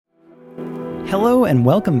Hello and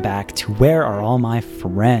welcome back to Where Are All My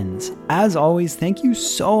Friends? As always, thank you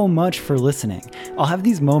so much for listening. I'll have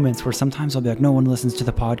these moments where sometimes I'll be like, no one listens to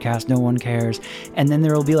the podcast, no one cares. And then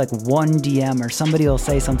there will be like one DM or somebody will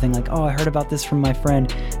say something like, oh, I heard about this from my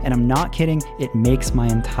friend. And I'm not kidding, it makes my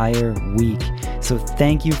entire week. So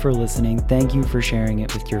thank you for listening. Thank you for sharing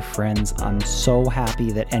it with your friends. I'm so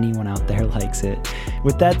happy that anyone out there likes it.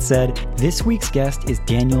 With that said, this week's guest is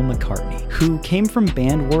Daniel McCartney, who came from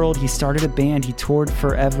band world. He started a band, he toured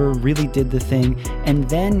forever, really did the thing, and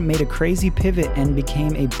then made a crazy pivot and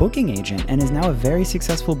became a booking agent and is now a very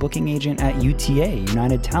successful booking agent at UTA,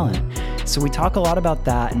 United Talent. So we talk a lot about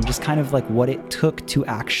that and just kind of like what it took to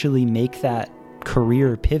actually make that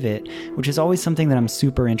career pivot, which is always something that I'm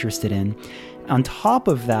super interested in. On top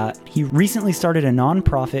of that, he recently started a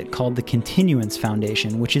nonprofit called the Continuance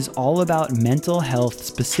Foundation, which is all about mental health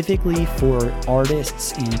specifically for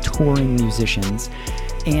artists and touring musicians.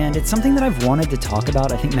 And it's something that I've wanted to talk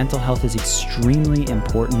about. I think mental health is extremely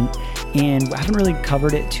important, and I haven't really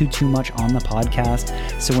covered it too much on the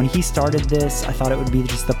podcast. So when he started this, I thought it would be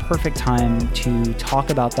just the perfect time to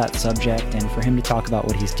talk about that subject and for him to talk about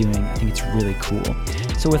what he's doing. I think it's really cool.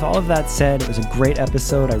 So with all of that said, it was a great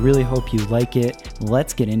episode. I really hope you like it.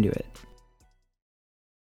 Let's get into it.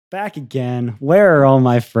 Back again. Where are all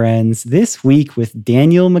my friends? This week with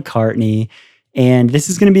Daniel McCartney. And this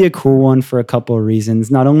is going to be a cool one for a couple of reasons.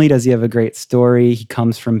 Not only does he have a great story, he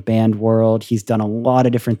comes from band world, he's done a lot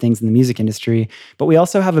of different things in the music industry, but we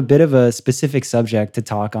also have a bit of a specific subject to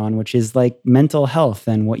talk on, which is like mental health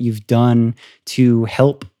and what you've done to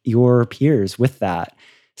help your peers with that.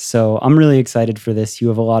 So I'm really excited for this. You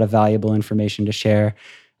have a lot of valuable information to share.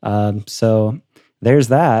 So there's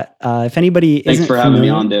that. If anybody Thanks for having me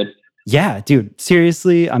on, dude. Yeah, dude,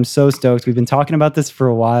 seriously, I'm so stoked. We've been talking about this for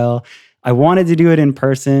a while. I wanted to do it in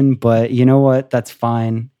person, but you know what? That's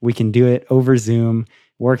fine. We can do it over Zoom.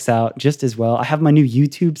 Works out just as well. I have my new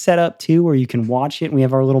YouTube set up too, where you can watch it. And we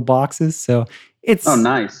have our little boxes. So it's... Oh,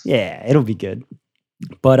 nice. Yeah, it'll be good.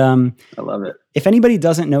 But I love it. If anybody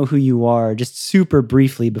doesn't know who you are, just super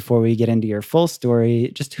briefly before we get into your full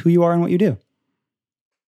story, just who you are and what you do.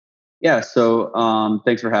 Yeah, so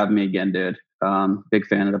thanks for having me again, dude. Big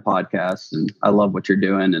fan of the podcast, and I love what you're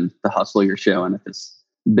doing and the hustle you're showing at this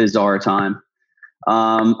bizarre time.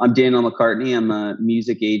 I'm Daniel McCartney. I'm a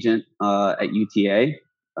music agent at UTA.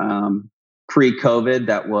 Pre-COVID,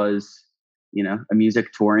 that was, a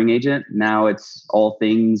music touring agent. Now it's all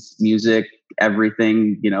things music,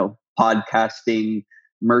 everything, podcasting,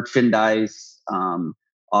 merchandise.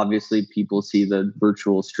 Obviously, people see the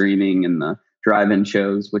virtual streaming and the drive-in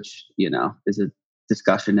shows, which, is a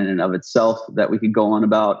discussion in and of itself that we could go on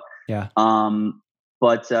about. Yeah. I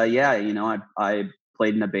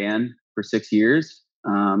played in a band for 6 years,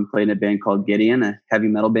 played in a band called Gideon, a heavy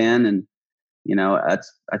metal band. And,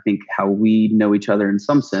 that's, I think, how we know each other in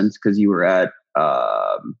some sense, because you were at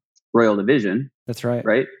Royal Division. That's right.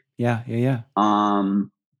 Right? Yeah.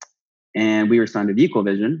 And we were signed to Equal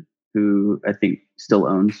Vision, who I think still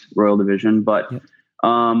owns Royal Division. But, dude,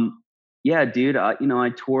 I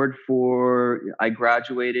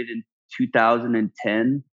graduated in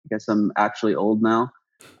 2010. I guess I'm actually old now.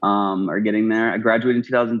 Or getting there. I graduated in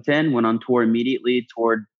 2010, went on tour immediately,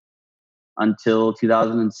 toured until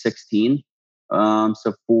 2016.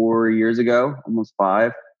 So 4 years ago, almost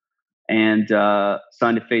 5. And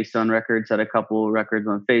signed to Face Down Records, had a couple records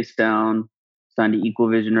on Face Down, signed to Equal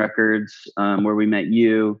Vision Records, where we met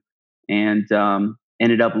you, and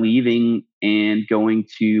ended up leaving and going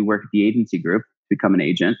to work at the agency group, become an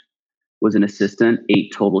agent, was an assistant,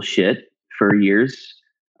 ate total shit for years,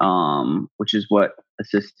 which is what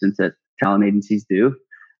assistants at talent agencies do.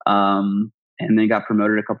 And then got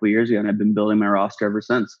promoted a couple of years ago, and I've been building my roster ever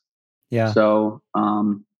since. Yeah. So,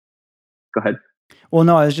 go ahead. Well,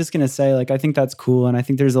 no, I was just going to say, I think that's cool. And I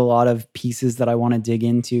think there's a lot of pieces that I want to dig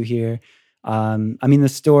into here. The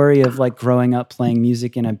story of growing up playing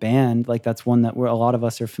music in a band, that's one that a lot of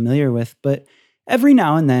us are familiar with, but every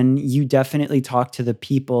now and then you definitely talk to the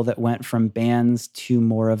people that went from bands to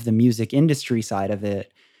more of the music industry side of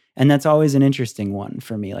it. And that's always an interesting one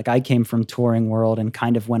for me. I came from touring world and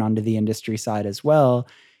kind of went onto the industry side as well.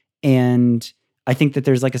 And I think that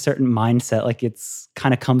there's a certain mindset, it's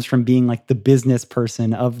kind of comes from being the business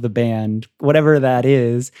person of the band, whatever that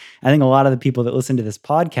is. I think a lot of the people that listen to this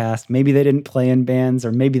podcast, maybe they didn't play in bands,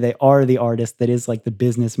 or maybe they are the artist that is the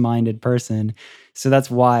business minded person. So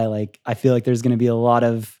that's why I feel there's going to be a lot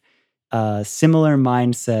of similar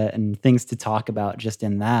mindset and things to talk about just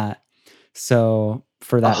in that. So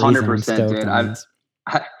for that 100%, reason, I'm stoked.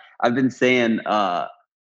 Dude, I've been saying one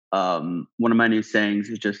of my new sayings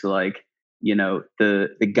is just the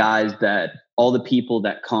guys that all the people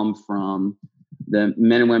that come from the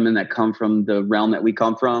men and women that come from the realm that we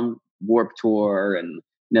come from, Warped Tour and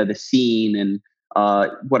the scene and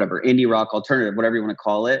whatever, indie rock, alternative, whatever you want to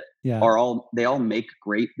call it, Yeah. they all make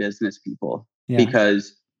great business people. Yeah.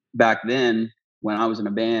 Because back then when I was in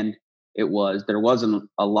a band, there wasn't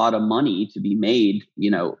a lot of money to be made,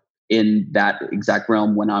 in that exact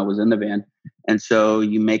realm when I was in the band. And so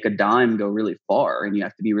you make a dime go really far, and you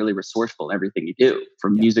have to be really resourceful in everything you do,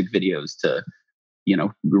 from music videos to,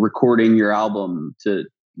 recording your album to,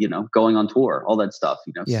 going on tour, all that stuff,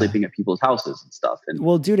 sleeping at people's houses and stuff. And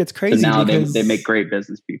well, dude, it's crazy. So now because they make great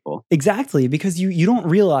business people. Exactly. Because you don't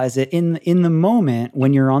realize it in the moment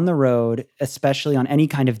when you're on the road, especially on any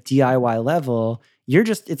kind of DIY level.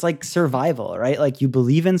 It's like survival, right? Like you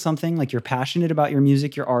believe in something, like you're passionate about your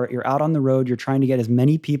music, your art, you're out on the road, you're trying to get as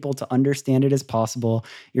many people to understand it as possible.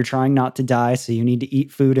 You're trying not to die, so you need to eat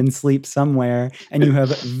food and sleep somewhere, and you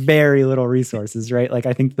have very little resources, right? Like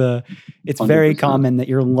I think it's 100%. Very common that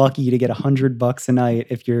you're lucky to get $100 a night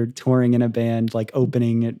if you're touring in a band, like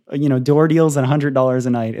opening it, door deals and $100 a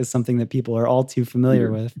night is something that people are all too familiar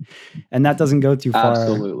with. And that doesn't go too far,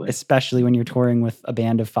 Absolutely. Especially when you're touring with a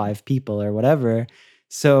band of 5 people or whatever.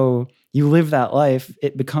 So you live that life,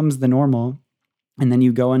 it becomes the normal. And then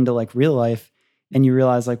you go into like real life and you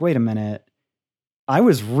realize like, wait a minute, I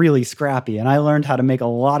was really scrappy and I learned how to make a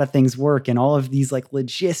lot of things work, and all of these like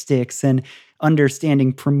logistics and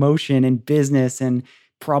understanding promotion and business and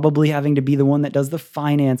probably having to be the one that does the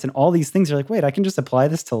finance and all these things. You're like, wait, I can just apply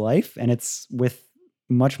this to life, and it's with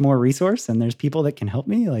much more resource, and there's people that can help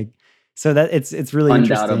me. Like, so that it's really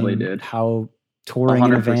Undoubtedly, interesting dude. How touring 100%.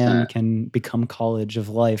 In a van can become college of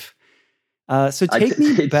life. So take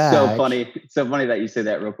me back. It's so funny that you say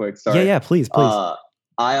that real quick. Sorry. Yeah, please.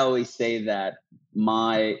 I always say that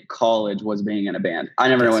my college was being in a band. I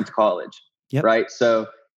never went to college. Yep. Right. So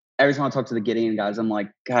every time I talk to the Gideon guys, I'm like,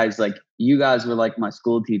 guys, like you guys were like my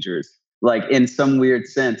school teachers, like in some weird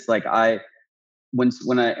sense. Like when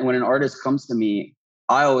an artist comes to me,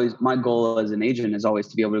 my goal as an agent is always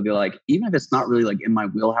to be able to be like, even if it's not really like in my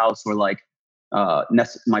wheelhouse or like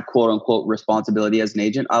my quote unquote responsibility as an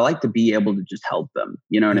agent, I like to be able to just help them,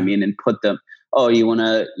 you know what I mean? And put them, oh, you want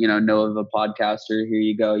to, know of a podcaster, here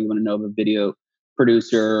you go. You want to know of a video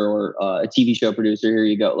producer or a TV show producer, here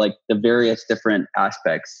you go. Like the various different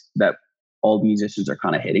aspects that all musicians are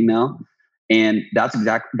kind of hitting now. And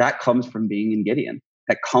that comes from being in Gideon.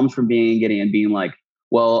 That comes from being in Gideon, being like,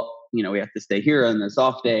 well, we have to stay here on this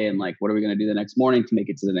off day. And like, what are we going to do the next morning to make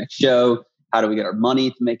it to the next show? How do we get our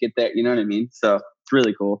money to make it there? You know what I mean? So it's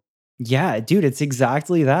really cool. Yeah, dude, it's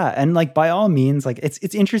exactly that. And like, by all means, like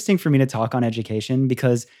it's interesting for me to talk on education,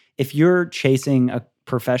 because if you're chasing a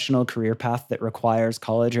professional career path that requires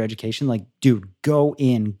college or education, like, dude, go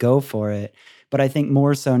for it. But I think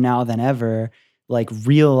more so now than ever, like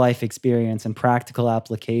real life experience and practical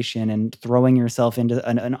application and throwing yourself into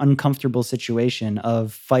an uncomfortable situation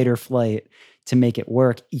of fight or flight to make it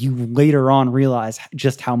work, you later on realize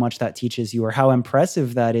just how much that teaches you, or how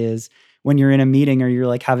impressive that is when you're in a meeting or you're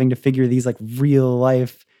like having to figure these like real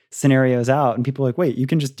life scenarios out, and people are like, wait, you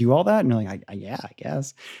can just do all that? And you're like, yeah, I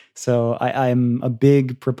guess. So I'm a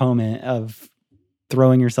big proponent of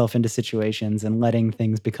throwing yourself into situations and letting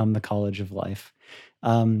things become the college of life.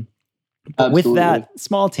 But with that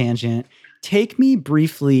small tangent, take me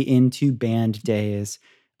briefly into band days.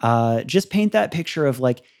 Just paint that picture of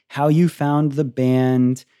like how you found the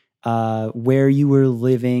band, where you were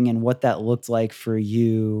living, and what that looked like for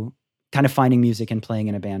you, kind of finding music and playing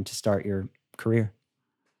in a band to start your career.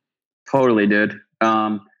 Totally, dude.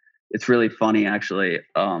 It's really funny, actually.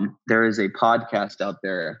 There is a podcast out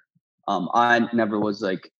there. I never was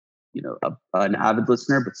like, an avid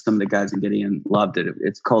listener, but some of the guys in Gideon loved it.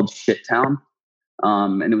 It's called Shit Town.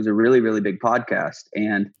 And it was a really, really big podcast.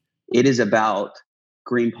 And it is about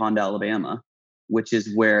Green Pond, Alabama, which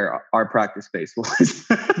is where our practice space was.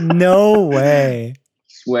 No way.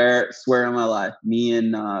 Swear on my life. Me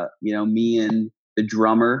and the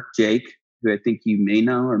drummer, Jake, who I think you may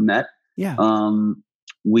know or met. Yeah.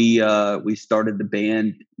 We started the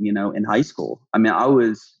band, in high school. I mean, I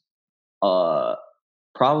was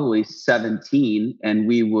probably 17, and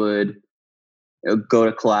we would go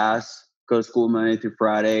to class, go to school Monday through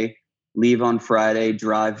Friday, leave on Friday,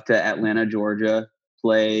 drive to Atlanta, Georgia,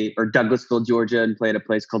 play, or Douglasville, Georgia, and play at a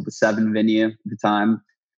place called the Seven Venue at the time.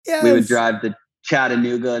 Yes. We would drive to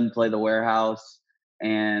Chattanooga and play the Warehouse,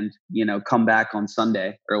 and come back on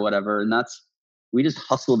Sunday or whatever. And we just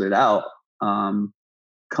hustled it out.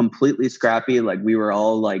 Completely scrappy. Like we were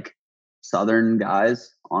all like Southern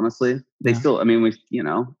guys, honestly. I'm still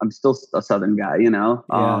a Southern guy,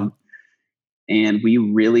 And we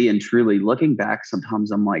really and truly, looking back,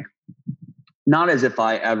 sometimes I'm like, not as if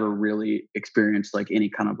I ever really experienced like any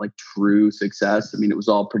kind of like true success. I mean, it was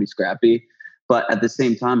all pretty scrappy, but at the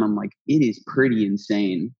same time, I'm like, it is pretty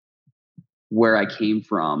insane where I came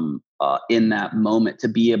from in that moment to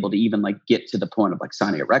be able to even like get to the point of like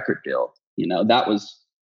signing a record deal. You know, that was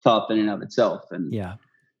tough in and of itself. And Yeah.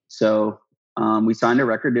 so we signed a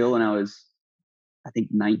record deal when I was, I think,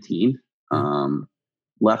 19.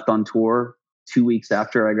 Left on tour 2 weeks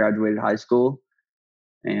after I graduated high school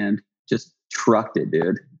and just trucked it,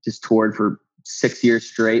 dude. Just toured for 6 years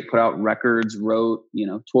straight, put out records, wrote,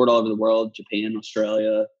 toured all over the world, Japan,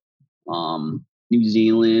 Australia, New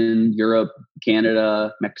Zealand, Europe,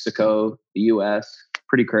 Canada, Mexico, the US.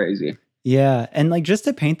 Pretty crazy. Yeah. And like, just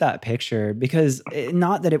to paint that picture, because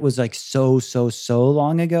not that it was like so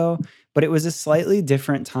long ago, but it was a slightly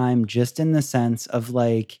different time, just in the sense of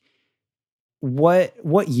like,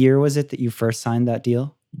 what year was it that you first signed that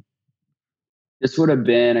deal? This would have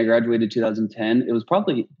been, I graduated 2010. It was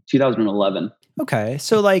probably 2011. Okay.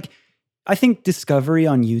 So like, I think discovery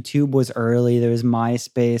on YouTube was early. There was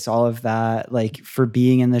MySpace, all of that. Like, for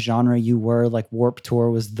being in the genre you were, like Warped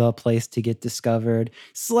Tour was the place to get discovered.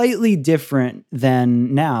 Slightly different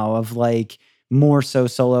than now, of like more so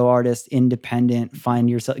solo artist, independent,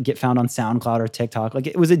 get found on SoundCloud or TikTok. Like,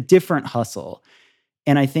 it was a different hustle.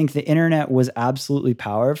 And I think the internet was absolutely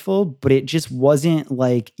powerful, but it just wasn't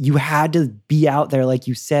like, you had to be out there, like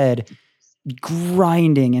you said,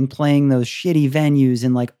 grinding and playing those shitty venues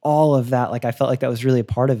and like all of that. Like, I felt like that was really a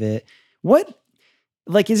part of it. What,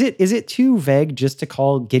 like, is it too vague just to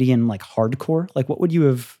call Gideon like hardcore? Like, what would you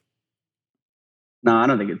have? No, I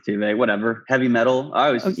don't think it's too vague. Whatever. Heavy metal. I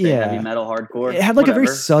always say heavy metal, hardcore. It had like a very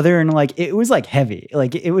southern, like, it was like heavy.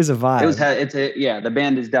 Like, it was a vibe. The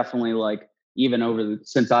band is definitely like, even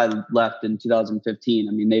since I left in 2015,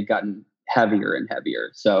 I mean, they've gotten heavier and heavier.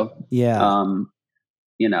 So,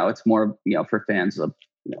 it's more, for fans of,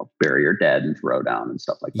 Bury Your Dead and Throwdown and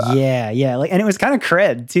stuff like that. Yeah. Like, and it was kind of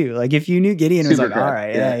cred too. Like, if you knew Gideon, it was like, cred. All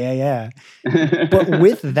right, yeah. But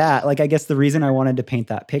with that, like, I guess the reason I wanted to paint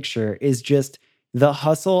that picture is just the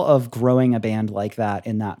hustle of growing a band like that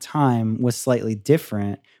in that time was slightly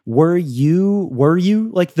different. Were you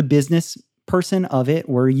like the business person of it?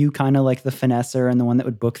 Were you kind of like the finesser and the one that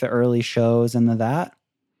would book the early shows and that?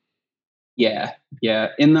 Yeah.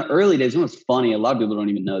 In the early days, it was funny. A lot of people don't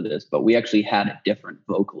even know this, but we actually had a different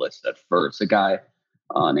vocalist at first. A guy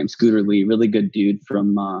named Scooter Lee, really good dude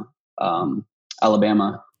from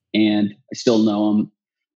Alabama, and I still know him.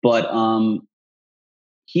 But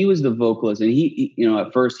he was the vocalist, and he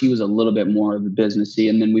at first he was a little bit more of a businessy,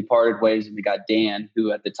 and then we parted ways, and we got Dan,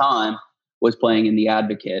 who at the time was playing in The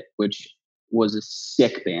Advocate, which was a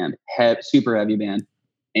sick band, super heavy band,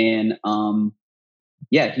 and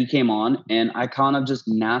he came on, and I kind of just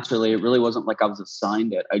naturally, it really wasn't like I was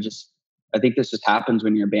assigned it. I think this just happens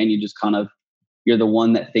when you're a band. You just kind of, you're the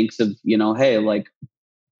one that thinks of, hey, like,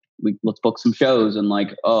 let's book some shows, and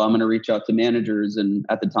like, oh, I'm going to reach out to managers. And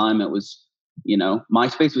at the time it was,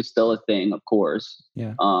 MySpace was still a thing, of course.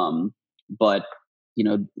 Yeah. But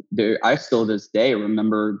I still this day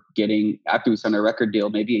remember getting, after we signed a record deal,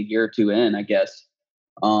 maybe a year or two in, I guess,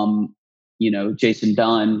 Jason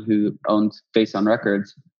Dunn, who owns Face on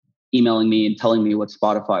Records, emailing me and telling me what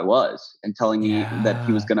Spotify was and telling me that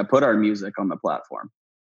he was going to put our music on the platform,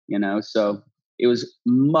 so it was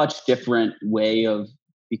much different way of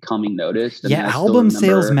becoming noticed. And album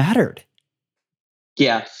sales mattered.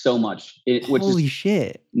 Yeah, so much. Holy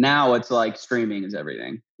shit. Now it's like streaming is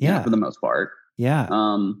everything. Yeah. For the most part. Yeah.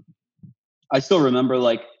 I still remember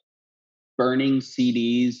like burning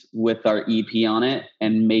CDs with our EP on it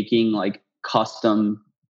and making like custom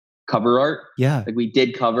cover art. Yeah. Like, we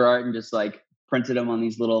did cover art and just like printed them on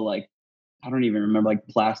these little, like, I don't even remember, like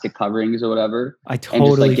plastic coverings or whatever. I totally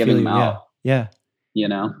and just like giving them out. Yeah.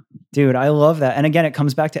 Dude, I love that. And again, it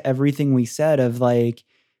comes back to everything we said of like,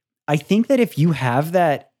 I think that if you have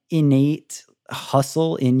that innate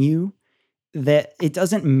hustle in you, that it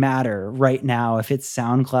doesn't matter right now if it's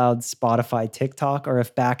SoundCloud, Spotify, TikTok, or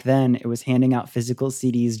if back then it was handing out physical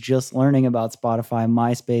CDs, just learning about Spotify,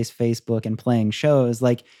 MySpace, Facebook, and playing shows.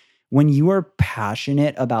 Like, when you are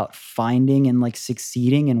passionate about finding and like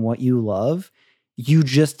succeeding in what you love, you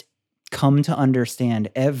just come to understand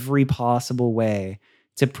every possible way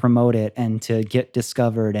to promote it and to get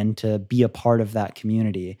discovered and to be a part of that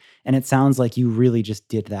community. And it sounds like you really just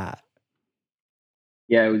did that.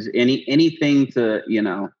 Yeah, it was anything to,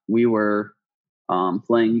 we were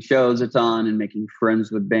playing shows a ton and making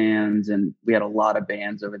friends with bands. And we had a lot of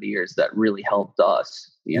bands over the years that really helped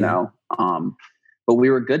us, but but we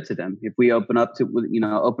were good to them. If we opened up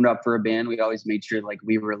for a band, we always made sure like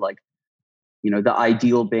we were like, the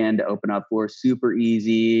ideal band to open up for. Super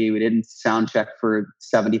easy. We didn't sound check for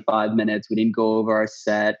 75 minutes. We didn't go over our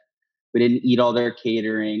set. We didn't eat all their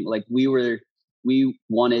catering. Like we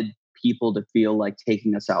wanted people to feel like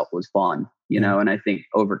taking us out was fun, and I think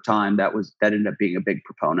over time that ended up being a big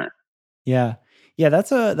proponent. Yeah. Yeah,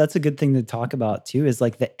 that's a good thing to talk about too, is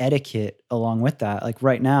like the etiquette along with that. Like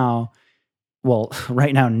right now, well,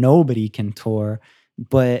 right now nobody can tour,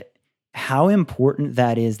 but how important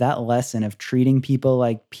that is, that lesson of treating people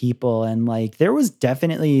like people. And like there was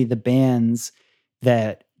definitely the bands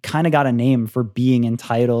that kind of got a name for being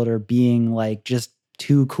entitled or being like just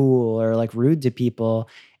too cool or like rude to people.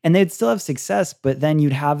 And they'd still have success, but then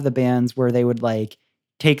you'd have the bands where they would like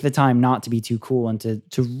take the time not to be too cool and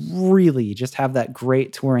to really just have that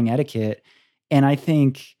great touring etiquette. And I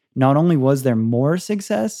think not only was there more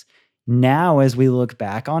success, now as we look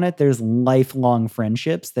back on it, there's lifelong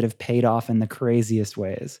friendships that have paid off in the craziest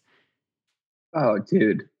ways. Oh,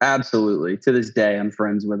 dude, absolutely. To this day, I'm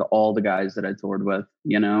friends with all the guys that I toured with.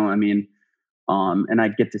 I mean, and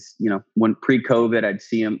I'd get to, when pre-COVID, I'd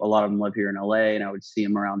see them. A lot of them live here in LA, and I would see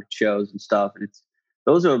them around at shows and stuff. And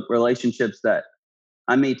those are relationships that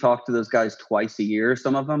I may talk to those guys twice a year,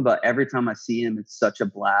 some of them, but every time I see them, it's such a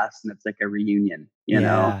blast, and it's like a reunion.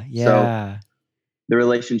 Yeah, So yeah. the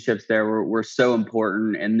relationships there were so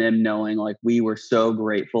important, and them knowing like we were so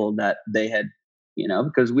grateful that they had,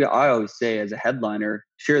 because I always say as a headliner,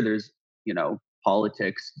 sure, there's,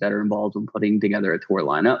 politics that are involved in putting together a tour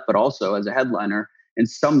lineup, but also as a headliner, in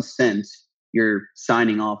some sense, you're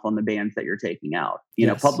signing off on the bands that you're taking out,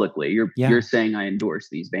 Yes. publicly. You're Yeah. saying I endorse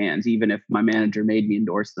these bands, even if my manager made me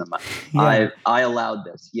endorse them. Yeah. I allowed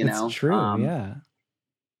this. It's true. Yeah.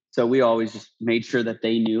 So we always just made sure that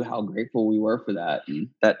they knew how grateful we were for that, and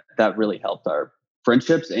that really helped our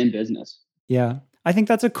friendships and business. Yeah. I think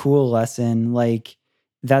that's a cool lesson. Like,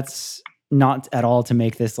 that's not at all to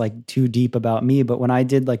make this like too deep about me, but when I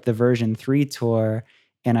did like the version 3 tour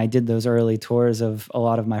and I did those early tours of a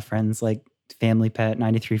lot of my friends, like Family Pet,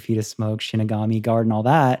 93 Feet of Smoke, Shinigami, Garden, all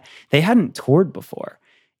that, they hadn't toured before.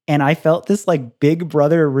 And I felt this like big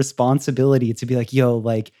brother responsibility to be like, yo,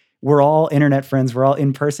 like, we're all internet friends, we're all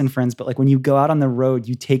in person friends, but like when you go out on the road,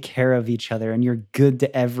 you take care of each other and you're good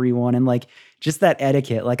to everyone. And like, just that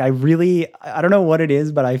etiquette. Like I don't know what it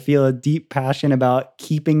is, but I feel a deep passion about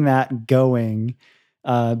keeping that going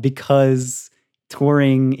because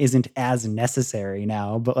touring isn't as necessary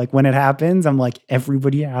now. But like when it happens, I'm like,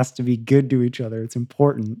 everybody has to be good to each other. It's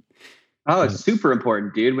important. Oh, it's But super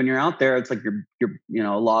important, dude. When you're out there, it's like you're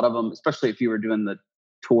a lot of them, especially if you were doing the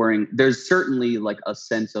touring. There's certainly like a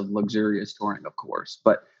sense of luxurious touring, of course,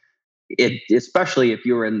 but especially if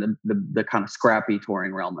you were in the kind of scrappy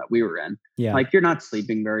touring realm that we were in, yeah, like you're not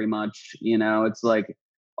sleeping very much. It's like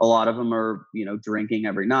a lot of them are drinking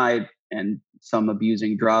every night, and some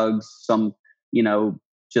abusing drugs, some you know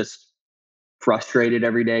just frustrated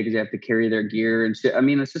every day because they have to carry their gear and shit. I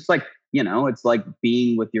mean, it's just like it's like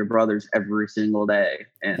being with your brothers every single day,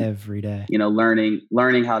 and every day.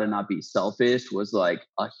 learning how to not be selfish was like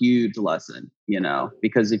a huge lesson.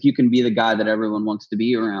 Because if you can be the guy that everyone wants to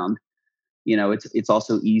be around, it's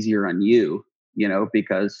also easier on you,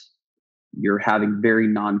 because you're having very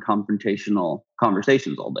non-confrontational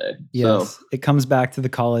conversations all day. So Yes, it comes back to the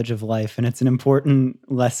college of life, and it's an important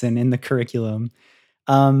lesson in the curriculum.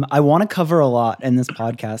 I want to cover a lot in this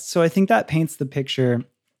podcast, so I think that paints the picture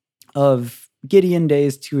of Gideon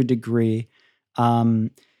days to a degree. Um,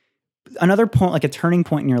 Another point, like a turning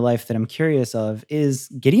point in your life that I'm curious of, is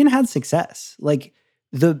Gideon had success. Like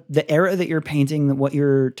the era that you're painting, what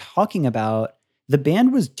you're talking about, the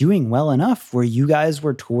band was doing well enough where you guys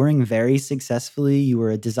were touring very successfully. You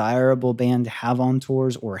were a desirable band to have on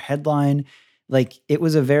tours or headline. Like it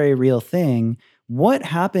was a very real thing. What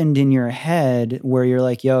happened in your head where you're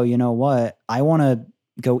like, yo, you know what? I want to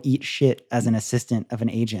go eat shit as an assistant of an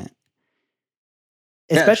agent?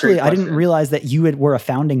 yeah, it's a Especially, great I didn't question. realize that were a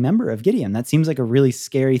founding member of Gideon. That seems like a really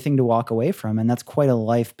scary thing to walk away from, and that's quite a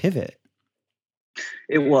life pivot.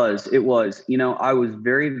 It was. I was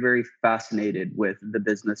very, very fascinated with the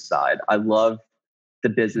business side. I love the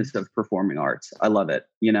business of performing arts. I love it.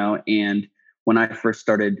 And when I first,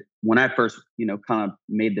 kind of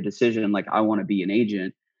made the decision, like I want to be an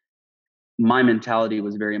agent, my mentality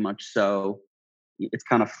was very much so. It's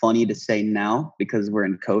kind of funny to say now because we're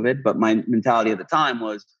in COVID, but my mentality at the time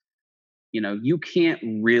was, you can't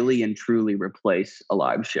really and truly replace a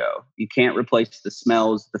live show. You can't replace the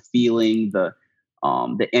smells, the feeling, the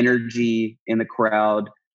energy in the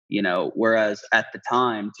crowd. Whereas at the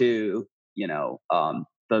time too,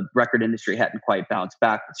 the record industry hadn't quite bounced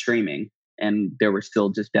back with streaming, and they were still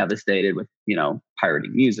just devastated with,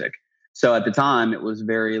 pirating music. So at the time it was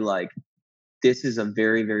very like, this is a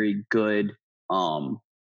very, very good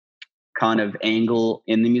kind of angle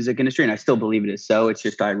in the music industry. And I still believe it is so. It's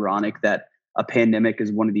just ironic that a pandemic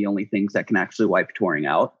is one of the only things that can actually wipe touring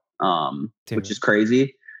out, which is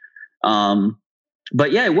crazy.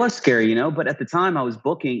 But yeah, it was scary, but at the time I was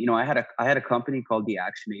booking, I had a company called The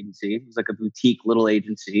Action Agency. It was like a boutique little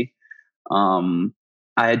agency.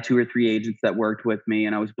 I had 2 or 3 agents that worked with me,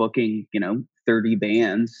 and I was booking, 30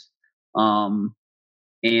 bands.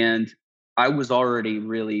 And I was already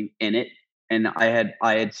really in it. And I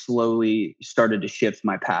had slowly started to shift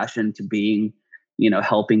my passion to being,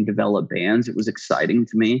 helping develop bands. It was exciting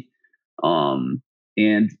to me. And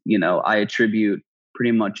I attribute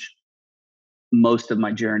pretty much most of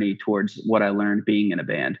my journey towards what I learned being in a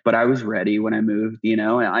band. But I was ready when I moved, and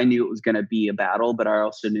I knew it was going to be a battle, but I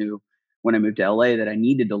also knew when I moved to LA that I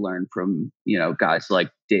needed to learn from, guys like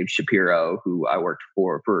Dave Shapiro, who I worked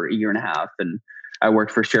for a year and a half. And I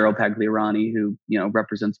worked for Cheryl Pagliarani, who,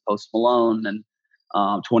 represents Post Malone and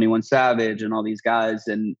 21 Savage and all these guys.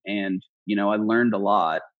 And I learned a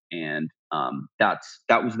lot. And that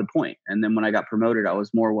was the point. And then when I got promoted, I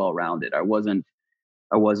was more well-rounded. I wasn't,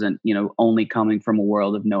 only coming from a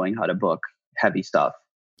world of knowing how to book heavy stuff.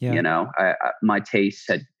 Yeah. My tastes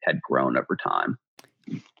had grown over time.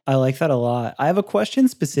 I like that a lot. I have a question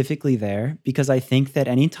specifically there, because I think that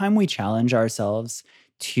anytime we challenge ourselves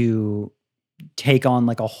to take on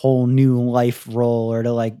like a whole new life role or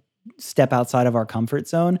to like step outside of our comfort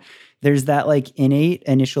zone, there's that like innate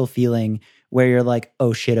initial feeling where you're like,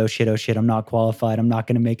 oh shit, I'm not qualified. I'm not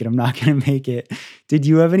going to make it. Did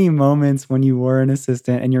you have any moments when you were an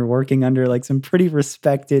assistant and you're working under like some pretty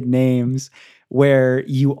respected names where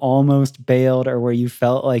you almost bailed, or where you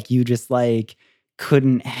felt like you just like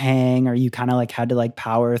couldn't hang, or you kind of like had to like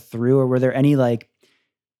power through? Or were there any like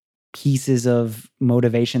pieces of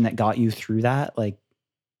motivation that got you through that? Like,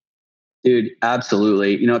 dude,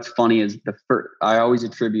 absolutely. What's funny is I always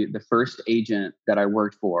attribute the first agent that I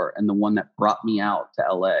worked for and the one that brought me out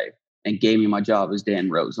to LA and gave me my job was Dan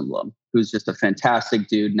Rosenblum, who's just a fantastic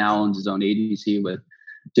dude. Now owns his own agency with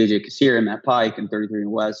JJ Kassir and Matt Pike and 33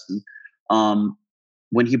 and West. And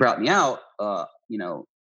when he brought me out,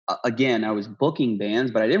 again, I was booking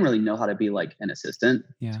bands, but I didn't really know how to be like an assistant,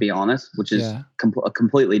 to be honest, which is a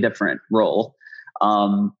completely different role.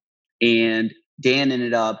 And Dan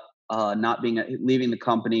ended up leaving the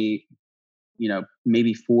company,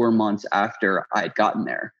 maybe 4 months after I had gotten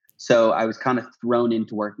there. So I was kind of thrown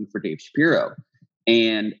into working for Dave Shapiro.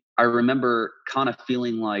 And I remember kind of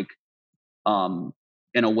feeling like,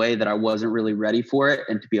 in a way that I wasn't really ready for it.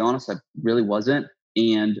 And to be honest, I really wasn't.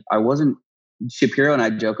 And Shapiro and I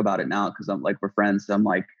joke about it now because I'm like, we're friends. So I'm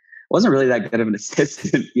like, I wasn't really that good of an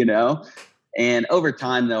assistant, And over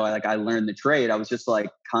time though, I learned the trade. I was just like,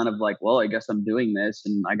 kind of like, well, I guess I'm doing this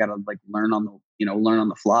and I got to like learn on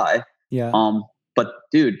the fly. Yeah. But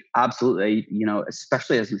dude, absolutely.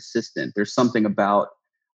 Especially as an assistant, there's something about,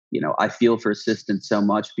 I feel for assistants so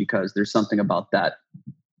much because there's something about that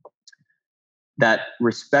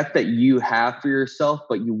respect that you have for yourself,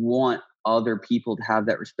 but you want other people to have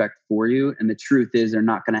that respect for you. And the truth is they're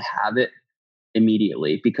not going to have it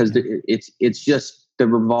immediately because it's just the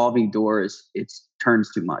revolving door it's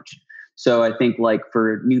turns too much. So I think like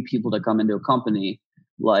for new people to come into a company,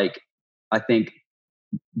 like I think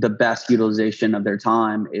the best utilization of their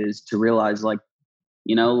time is to realize like,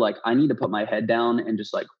 like I need to put my head down and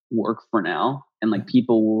just like work for now. And like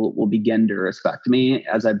people will begin to respect me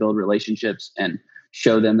as I build relationships and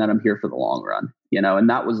show them that I'm here for the long run, and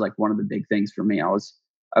that was like one of the big things for me. I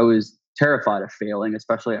was terrified of failing,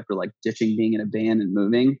 especially after like ditching being in a band and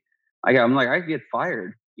moving. I'm like, I could get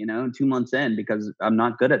fired, 2 months in because I'm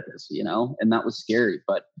not good at this, and that was scary.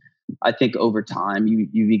 But I think over time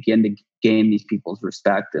you begin to gain these people's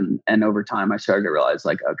respect. And over time I started to realize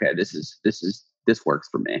like, okay, this works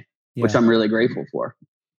for me, which I'm really grateful for.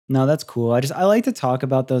 No, that's cool. I like to talk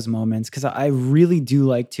about those moments because I really do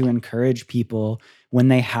like to encourage people when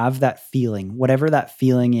they have that feeling, whatever that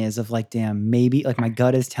feeling is of like, damn, maybe like my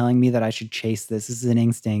gut is telling me that I should chase this. This is an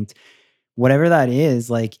instinct. Whatever that is,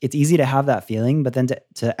 like it's easy to have that feeling, but then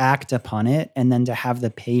to act upon it and then to have the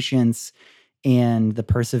patience and the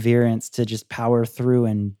perseverance to just power through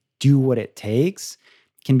and do what it takes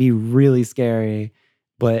can be really scary.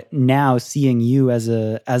 But now seeing you as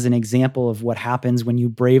an example of what happens when you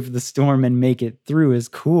brave the storm and make it through is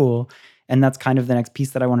cool. And that's kind of the next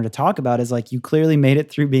piece that I wanted to talk about is like, you clearly made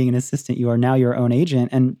it through being an assistant. You are now your own agent.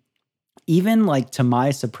 And even like to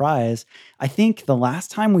my surprise, I think the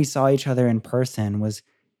last time we saw each other in person was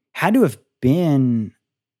had to have been,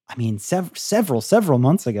 I mean, several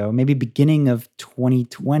months ago, maybe beginning of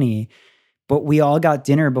 2020. But we all got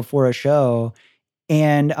dinner before a show,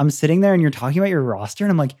 and I'm sitting there and you're talking about your roster,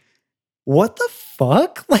 and I'm like, what the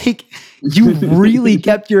fuck? Like, you really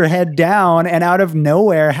kept your head down and out of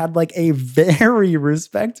nowhere had like a very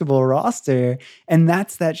respectable roster. And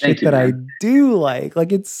that's that shit Thank you, that I man. do like.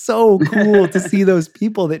 Like, it's so cool to see those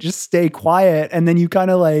people that just stay quiet, and then you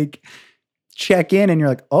kind of like check in and you're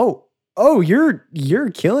like, oh,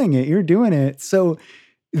 you're killing it. You're doing it. So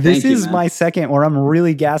this Thank you, is man. my second where I'm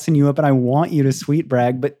really gassing you up and I want you to sweet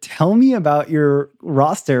brag, but tell me about your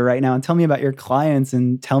roster right now and tell me about your clients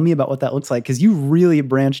and tell me about what that looks like. Cause you really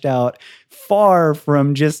branched out far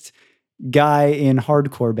from just guy in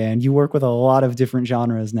hardcore band. You work with a lot of different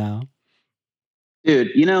genres now.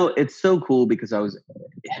 Dude, it's so cool because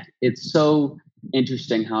it's so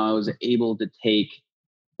interesting how I was able to take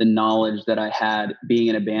the knowledge that I had being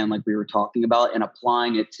in a band like we were talking about and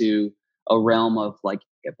applying it to a realm of like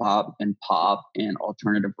hip hop and pop and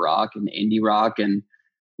alternative rock and indie rock and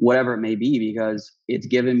whatever it may be, because it's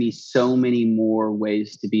given me so many more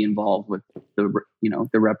ways to be involved with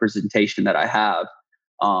the representation that I have.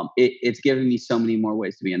 It's given me so many more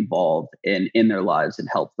ways to be involved in their lives and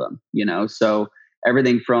help them. So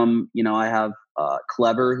everything from I have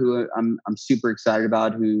Clever, who I'm super excited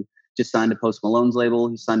about, who just signed to Post Malone's label.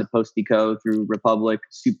 He signed to Posty Co through Republic.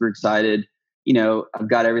 Super excited. I've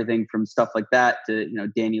got everything from stuff like that to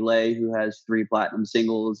Danny Lay, who has 3 platinum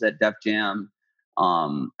singles at Def Jam.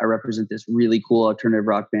 I represent this really cool alternative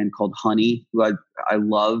rock band called Honey, who I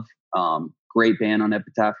love. Great band on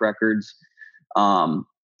Epitaph Records. I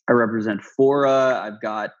represent Fora. I've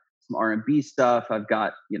got some R&B stuff. I've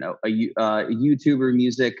got a YouTuber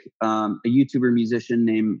musician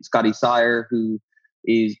named Scotty Sire, who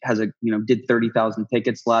did 30,000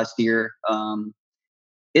 tickets last year.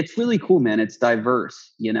 It's really cool, man. It's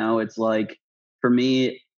diverse. It's like, for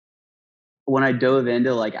me, when I dove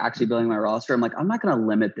into like actually building my roster, I'm like, I'm not going to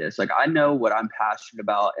limit this. Like, I know what I'm passionate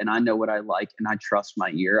about and I know what I like and I trust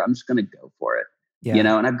my ear. I'm just going to go for it. Yeah.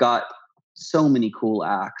 And I've got so many cool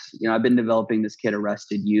acts. I've been developing this kid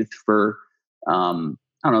Arrested Youth for, I don't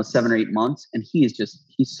know, 7 or 8 months. And he's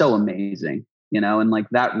so amazing, and like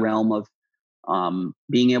that realm of,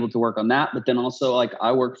 being able to work on that. But then also like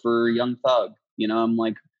I work for Young Thug, I'm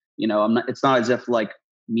like, I'm not, it's not as if like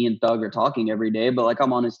me and Thug are talking every day, but like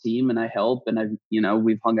I'm on his team and I help and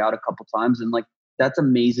we've hung out a couple times and like, that's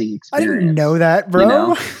amazing I didn't experience, know that,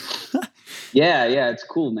 bro. Yeah. It's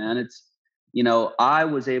cool, man. It's, I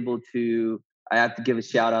have to give a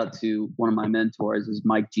shout out to one of my mentors is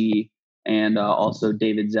Mike G and also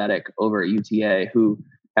David Zedek over at UTA, who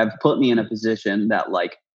have put me in a position that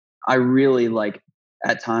like, I really like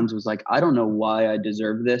at times was like, I don't know why I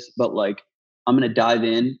deserve this, but like, I'm going to dive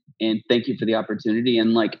in and thank you for the opportunity.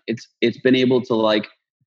 And like, it's been able to like,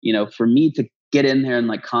 for me to get in there and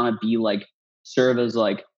like kind of be like, serve as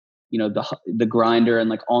like, the grinder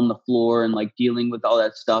and like on the floor and like dealing with all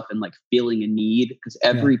that stuff and like feeling a need, because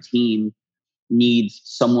every team needs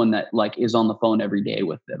someone that like is on the phone every day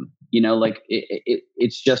with them. Like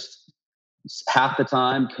it's just half the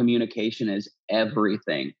time communication is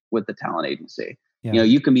everything with the talent agency. Yeah.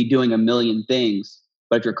 You can be doing a million things,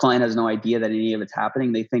 but if your client has no idea that any of it's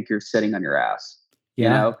happening, they think you're sitting on your ass.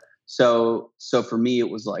 Yeah. So for me it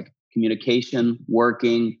was like communication,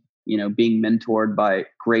 working, being mentored by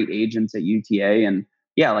great agents at UTA. And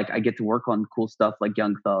yeah, like I get to work on cool stuff like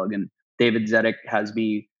Young Thug, and David Zedek has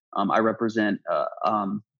me. I represent.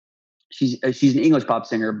 She's an English pop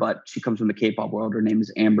singer, but she comes from the K-pop world. Her name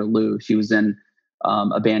is Amber Liu. She was in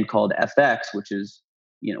a band called FX, which is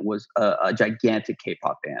was a gigantic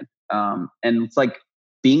K-pop band. And it's like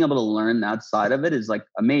being able to learn that side of it is like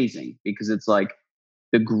amazing, because it's like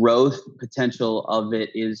the growth potential of it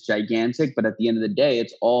is gigantic, but at the end of the day,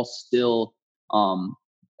 it's all still,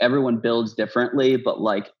 everyone builds differently, but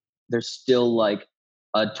like there's still like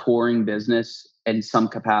a touring business in some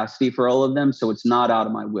capacity for all of them. So it's not out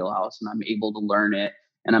of my wheelhouse, and I'm able to learn it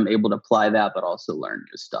and I'm able to apply that, but also learn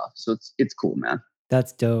new stuff. So it's cool, man.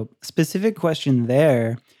 That's dope. Specific question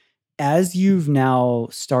there. As you've now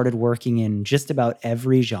started working in just about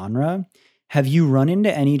every genre, have you run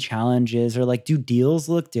into any challenges, or like do deals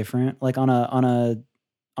look different? Like on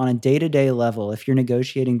a day-to-day level, if you're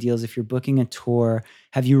negotiating deals, if you're booking a tour,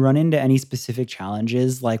 have you run into any specific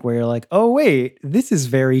challenges like where you're like, "Oh wait, this is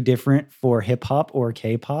very different for hip hop or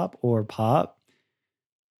K-pop or pop?"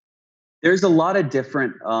 There's a lot of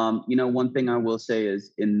different, one thing I will say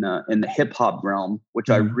is in the hip hop realm, which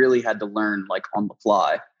I Mhm. really had to learn like on the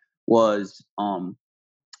fly, was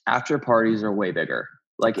after parties are way bigger.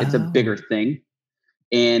 Like it's a bigger Oh. thing.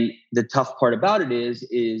 And the tough part about it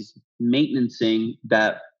is maintaining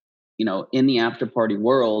that, in the after party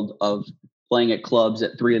world of playing at clubs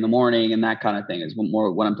at 3 a.m. and that kind of thing is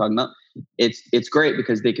more what I'm talking about. It's great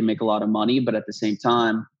because they can make a lot of money, but at the same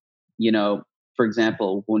time, for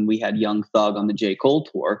example, when we had Young Thug on the J. Cole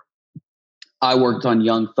tour, I worked on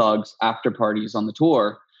Young Thug's after parties on the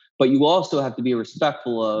tour, but you also have to be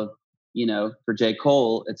respectful of, for J.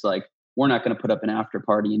 Cole, it's like, we're not going to put up an after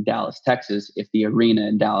party in Dallas, Texas, if the arena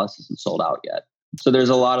in Dallas isn't sold out yet. So there's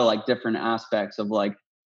a lot of like different aspects of like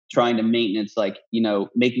trying to maintenance, like,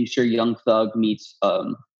 making sure Young Thug meets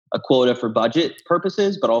a quota for budget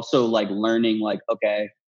purposes, but also like learning like, okay,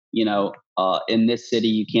 in this city,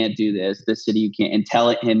 you can't do this city, you can't, and tell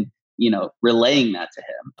it him, relaying that to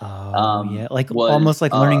him. Oh, yeah. Like almost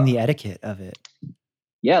like learning the etiquette of it.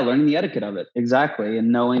 Yeah. Learning the etiquette of it. Exactly.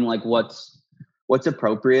 And knowing like what's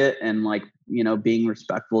appropriate and like, being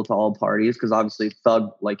respectful to all parties. Cause obviously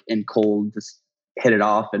Thug like and Cole just hit it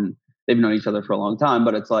off and they've known each other for a long time,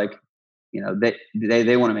 but it's like,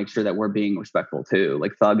 they want to make sure that we're being respectful too.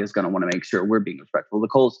 Like Thug is going to want to make sure we're being respectful of the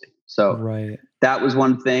Cole's team. So that was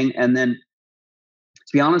one thing. And then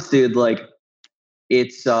to be honest, dude, like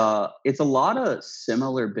it's a lot of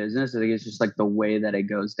similar business. I think it's just like the way that it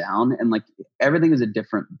goes down and like everything is a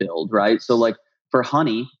different build. Right. So like for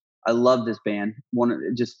Honey, I love this band. One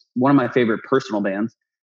of my favorite personal bands.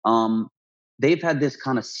 They've had this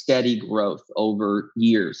kind of steady growth over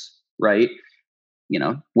years. Right.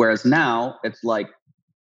 Whereas now it's like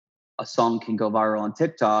a song can go viral on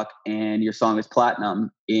TikTok and your song is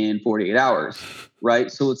platinum in 48 hours. Right.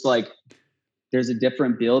 So it's like, there's a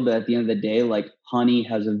different build, but at the end of the day, like Honey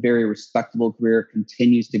has a very respectable career,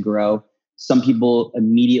 continues to grow. Some people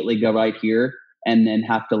immediately go right here and then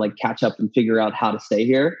have to like catch up and figure out how to stay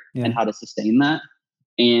here and how to sustain that.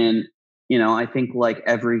 And, I think like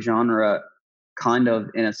every genre kind of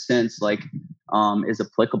in a sense, like, is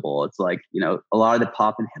applicable. It's like, a lot of the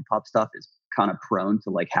pop and hip hop stuff is kind of prone to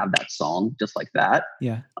like have that song just like that.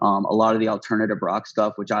 Yeah. A lot of the alternative rock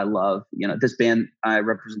stuff, which I love, this band, I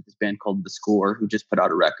represent this band called The Score, who just put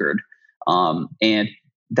out a record. And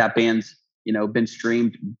that band's, been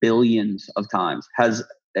streamed billions of times, has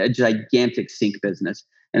a gigantic sync business,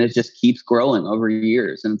 and it just keeps growing over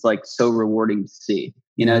years. And it's like so rewarding to see,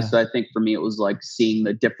 so I think for me, it was like seeing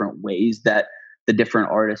the different ways that the different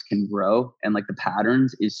artists can grow and like the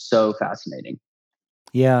patterns is so fascinating.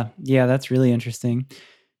 Yeah. That's really interesting.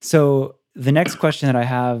 So the next question that I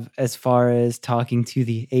have as far as talking to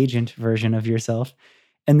the agent version of yourself,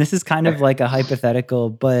 and this is kind of like a hypothetical,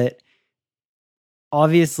 but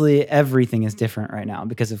obviously everything is different right now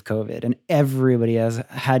because of COVID and everybody has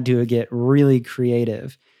had to get really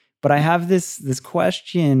creative. But I have this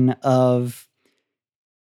question of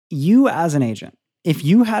you as an agent. If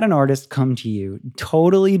you had an artist come to you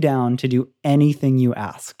totally down to do anything you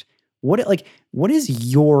asked, what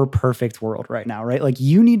is your perfect world right now, right? Like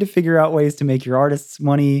you need to figure out ways to make your artists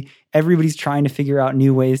money. Everybody's trying to figure out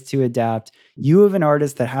new ways to adapt. You have an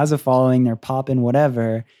artist that has a following, they're popping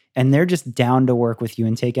whatever, and they're just down to work with you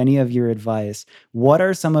and take any of your advice. What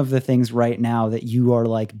are some of the things right now that you are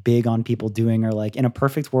like big on people doing, or like in a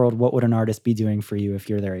perfect world, what would an artist be doing for you if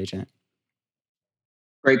you're their agent?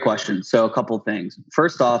 Great question. So a couple of things.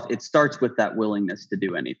 First off, it starts with that willingness to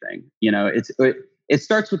do anything. It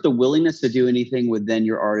starts with the willingness to do anything within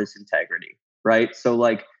your artist's integrity, right? So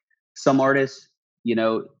like some artists,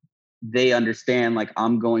 they understand like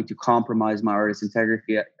I'm going to compromise my artist's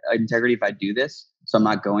integrity if I do this. So I'm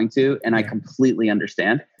not going to, and I completely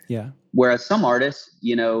understand. Yeah. Whereas some artists,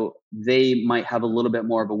 they might have a little bit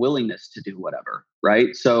more of a willingness to do whatever,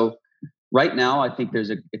 right? So right now, I think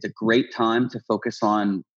it's a great time to focus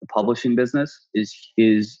on the publishing business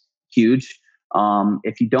is huge.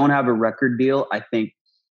 If you don't have a record deal, I think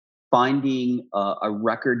finding a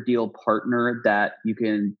record deal partner that you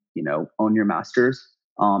can, own your masters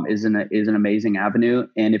is an amazing avenue.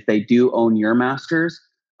 And if they do own your masters,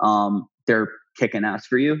 they're kicking ass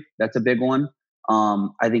for you. That's a big one.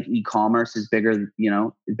 I think e-commerce is bigger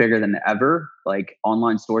than ever. Like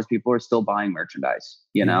online stores, people are still buying merchandise,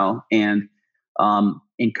 and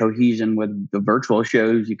in cohesion with the virtual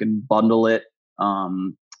shows, you can bundle it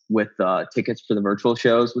with tickets for the virtual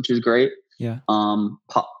shows, which is great. Yeah.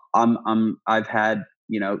 I've had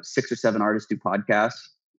 6 or 7 artists do podcasts.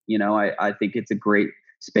 I think it's a great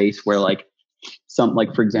space where like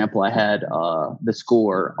for example, I had The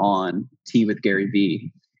Score on Tea with Gary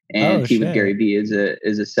Vee. And Tea with Gary Vee is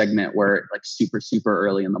a segment where like super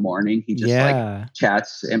early in the morning he just like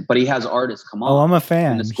chats, but he has artists come on. Oh, I'm a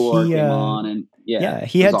fan. And The Score came on, and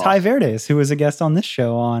he had Ty Verdes, who was a guest on this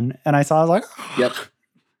show on, and I was like, yep.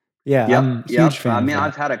 Yeah, Yep. I'm a Yep. huge I fan of mean, that.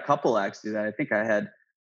 I've had a couple acts do that. I think I had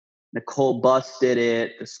Nicole Buss did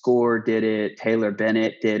it. The Score did it. Taylor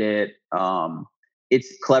Bennett did it.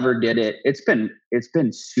 It's Clever did it. It's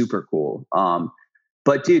been super cool.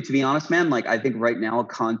 But dude, to be honest, man, like I think right now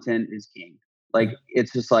content is king. Like Yeah.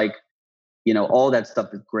 it's just like, all that stuff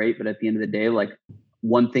is great, but at the end of the day, like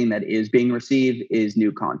one thing that is being received is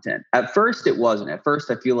new content. At first, it wasn't. At first,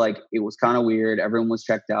 I feel like it was kind of weird. Everyone was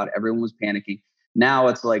checked out. Everyone was panicking. Now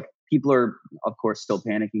it's like people are, of course, still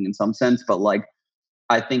panicking in some sense, but like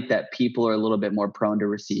I think that people are a little bit more prone to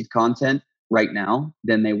receive content right now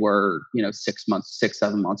than they were, 6 months,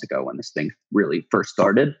 7 months ago when this thing really first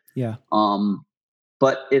started. Yeah. Um,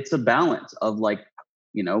 but it's a balance of like,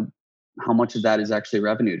 you know, how much of that is actually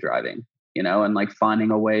revenue driving, and like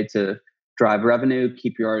finding a way to drive revenue,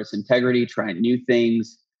 keep your artist integrity, trying new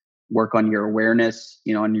things, work on your awareness,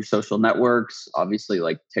 on your social networks. Obviously,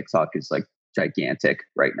 like TikTok is like gigantic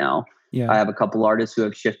right now. I Yeah. have a couple artists who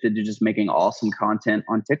have shifted to just making awesome content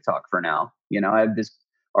on TikTok for now. I have this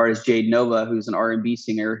artist Jade Nova, who's an R&B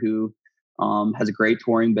singer who has a great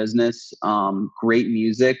touring business, great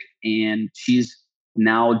music, and she's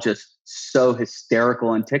now just so hysterical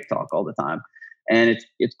on TikTok all the time. And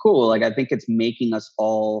it's cool. Like I think it's making us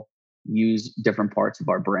all use different parts of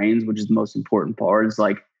our brains, which is the most important part. Is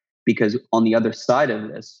like because on the other side of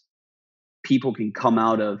this, people can come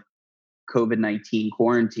out of COVID-19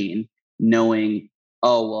 quarantine knowing,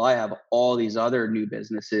 oh, well, I have all these other new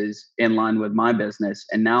businesses in line with my business.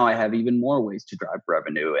 And now I have even more ways to drive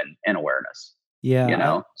revenue and awareness, Yeah,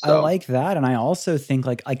 I So like that, and I also think,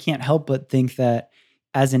 like, I can't help but think that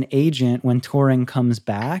as an agent, when touring comes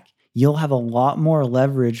back, you'll have a lot more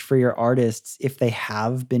leverage for your artists if they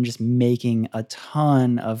have been just making a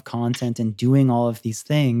ton of content and doing all of these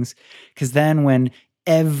things. Because then when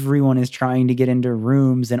everyone is trying to get into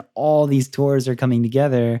rooms and all these tours are coming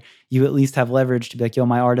together, you at least have leverage to be like, yo,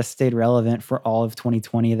 my artist stayed relevant for all of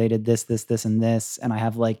 2020. They did this, this, this, and this. And I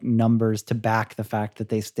have like numbers to back the fact that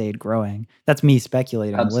they stayed growing. That's me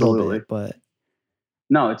speculating a little absolutely. bit, but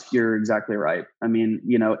No, you're exactly right. I mean,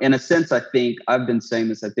 in a sense, I think I've been saying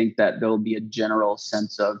this. I think that there'll be a general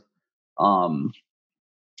sense of, um,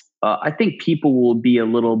 I think people will be a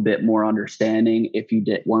little bit more understanding if you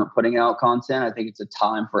weren't putting out content. I think it's a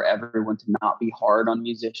time for everyone to not be hard on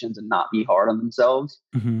musicians and not be hard on themselves.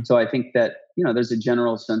 mhm, So I think that there's a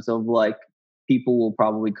general sense of like people will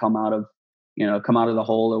probably come out of the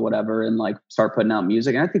hole or whatever and like start putting out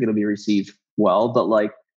music, and I think it'll be received well. But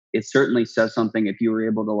like it certainly says something if you were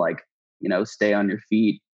able to like stay on your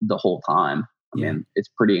feet the whole time. I yeah, mean, it's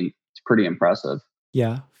pretty impressive.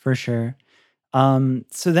 yeah, for sure.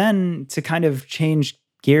 So then to kind of change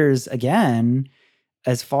gears again,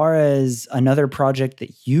 as far as another project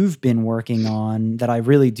that you've been working on that I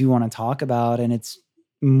really do want to talk about, and it's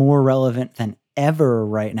more relevant than ever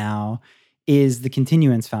right now, is the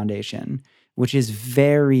Continuance Foundation, which is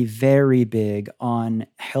very, very big on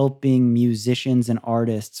helping musicians and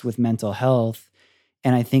artists with mental health.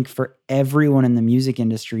 And I think for everyone in the music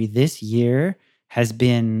industry, this year has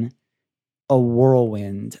been a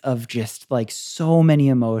whirlwind of just like so many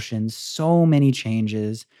emotions, so many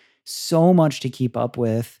changes, so much to keep up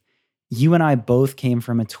with. You and I both came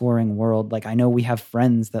from a touring world. Like I know we have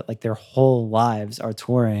friends that like their whole lives are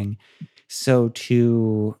touring. So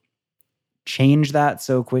to change that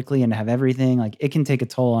so quickly and have everything, like it can take a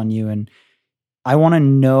toll on you. And I want to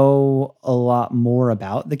know a lot more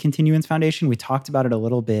about the Continuance Foundation. We talked about it a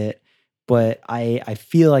little bit, but I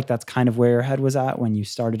feel like that's kind of where your head was at when you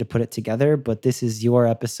started to put it together. But this is your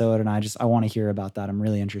episode, and I want to hear about that. I'm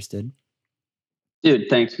really interested. Dude,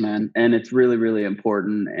 thanks, man. And it's really, really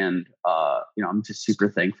important. And I'm just super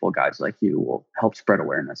thankful guys like you will help spread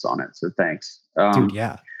awareness on it. So thanks. Dude,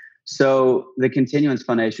 yeah. So the Continuance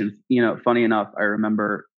Foundation, funny enough, I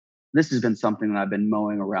remember this has been something that I've been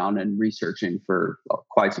mowing around and researching for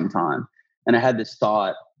quite some time. And I had this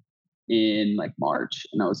thought in like March,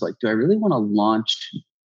 and I was like, do I really want to launch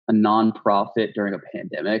a nonprofit during a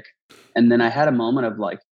pandemic? And then I had a moment of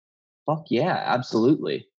like, fuck yeah,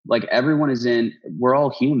 absolutely. Like we're all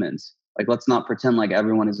humans. Like, let's not pretend like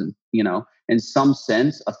everyone isn't, in some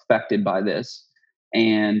sense affected by this.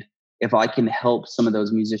 And if I can help some of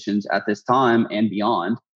those musicians at this time and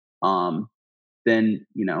beyond, um, then,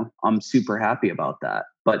 I'm super happy about that.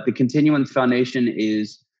 But the Continuance Foundation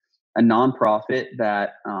is a nonprofit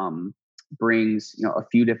that brings, a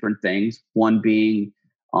few different things. One being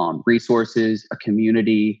resources, a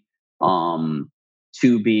community, um,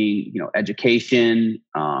 two being education,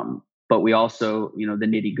 but we also the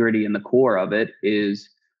nitty gritty and the core of it is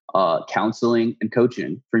counseling and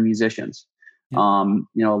coaching for musicians. Yeah.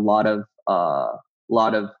 A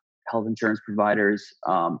lot of health insurance providers.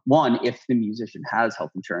 One, if the musician has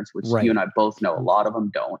health insurance, which you Right. and I both know, a lot of them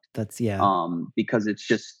don't, That's yeah. because it's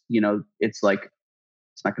just, it's like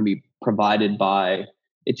it's not going to be provided by.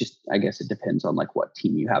 It just, I guess, it depends on like what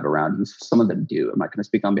team you have around you. Some of them do. I'm not going to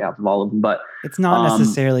speak on behalf of all of them, but It's not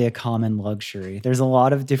necessarily a common luxury. There's a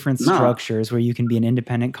lot of different no, structures where you can be an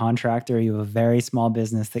independent contractor, you have a very small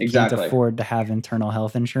business that can't exactly. afford to have internal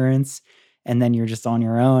health insurance, and then you're just on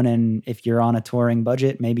your own, and if you're on a touring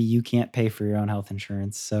budget, maybe you can't pay for your own health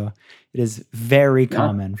insurance. So it is very Yeah.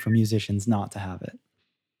 common for musicians not to have it.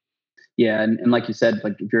 Yeah, and like you said,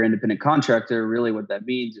 like if you're an independent contractor, really what that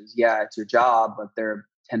means is, yeah, it's your job, but they're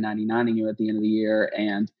 1099ing you at the end of the year,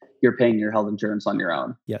 and you're paying your health insurance on your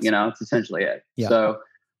own. Yes. It's essentially it. Yeah. So,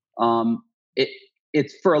 it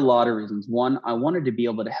it's for a lot of reasons. One, I wanted to be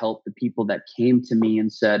able to help the people that came to me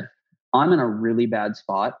and said, "I'm in a really bad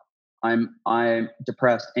spot. I'm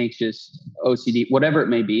depressed, anxious, OCD, whatever it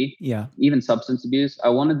may be, Yeah. even substance abuse." I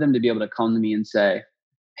wanted them to be able to come to me and say,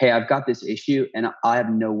 "Hey, I've got this issue and I have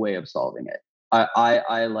no way of solving it. I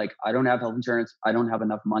don't have health insurance. I don't have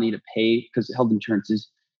enough money to pay," because health insurance is,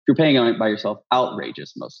 if you're paying on it by yourself,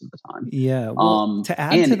 outrageous most of the time. Yeah. Well, to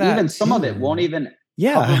add to And that even some of it won't too. even cover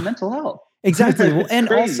Yeah. mental health. Exactly. Well, It's and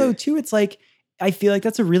also crazy. too, it's like I feel like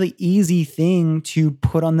that's a really easy thing to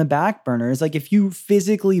put on the back burner. It's like if you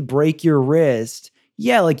physically break your wrist,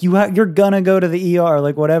 yeah, like you're gonna go to the ER,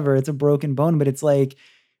 like whatever. It's a broken bone, but it's like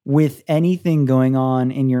with anything going on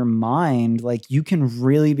in your mind, like you can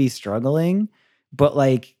really be struggling, but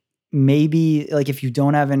like maybe like if you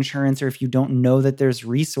don't have insurance or if you don't know that there's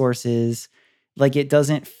resources, like it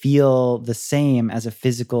doesn't feel the same as a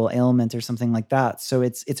physical ailment or something like that. So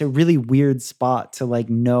it's a really weird spot to like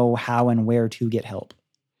know how and where to get help.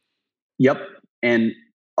 Yep. And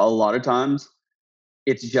a lot of times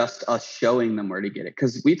it's just us showing them where to get it.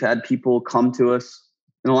 Because we've had people come to us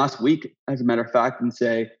in the last week, as a matter of fact, and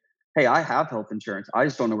say, "Hey, I have health insurance. I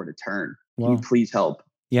just don't know where to turn. Can you Well, please help?"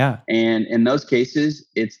 yeah. And in those cases,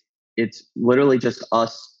 it's literally just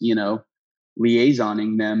us,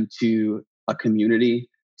 liaisoning them to a community,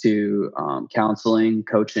 to counseling,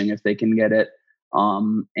 coaching if they can get it.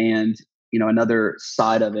 And another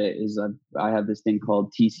side of it is I have this thing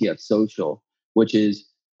called TCF Social, which is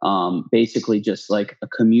basically just like a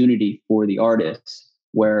community for the artists,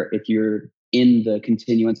 where if you're in the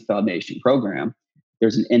Continuance Foundation program,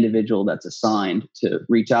 there's an individual that's assigned to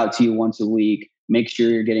reach out to you once a week, make sure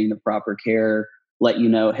you're getting the proper care, let you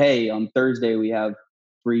know, hey, on Thursday we have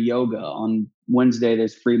free yoga. On Wednesday,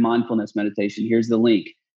 there's free mindfulness meditation. Here's the link.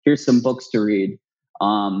 Here's some books to read.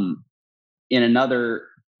 In another,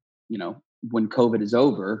 when COVID is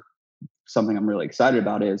over, something I'm really excited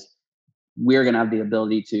about is we're going to have the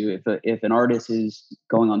ability to, if an artist is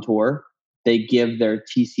going on tour, they give their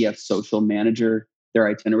TCF social manager their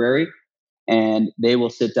itinerary, and they will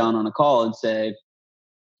sit down on a call and say,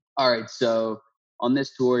 "All right, so on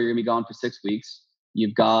this tour, you're going to be gone for 6 weeks.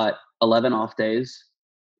 You've got 11 off days.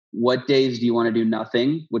 What days do you want to do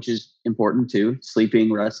nothing?" Which is important too,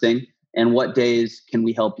 sleeping, resting. "And what days can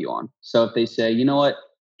we help you on?" So if they say, "You know what,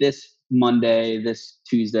 this Monday, this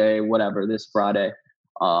Tuesday, whatever, this Friday,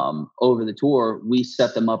 over the tour, we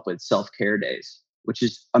set them up with self-care days," which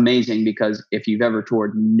is amazing, because if you've ever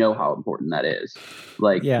toured, you know how important that is.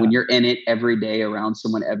 Like when Yeah. you're in it every day around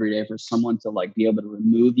someone every day, for someone to like be able to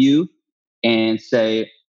remove you and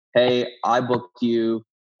say, "Hey, I booked you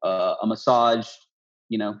a massage,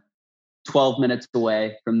 you know, 12 minutes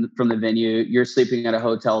away from the venue. You're sleeping at a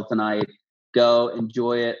hotel tonight. Go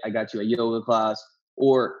enjoy it. I got you a yoga class."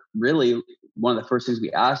 Or really, one of the first things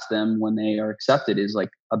we ask them when they are accepted is like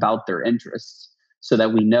about their interests, so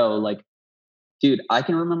that we know, like, dude, I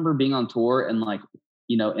can remember being on tour and like,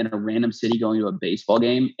 in a random city going to a baseball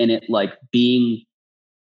game, and it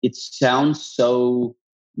sounds so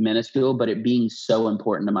minuscule, but it being so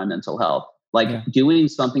important to my mental health. Like Yeah. doing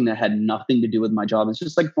something that had nothing to do with my job. It's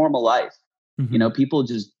just like normal life. Mhm. People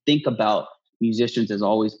just think about musicians as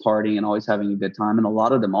always partying and always having a good time. And a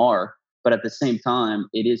lot of them are. But at the same time,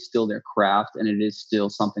 it is still their craft, and it is still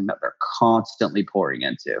something that they're constantly pouring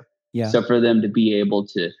into. Yeah. So for them to be able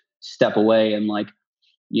to step away and like,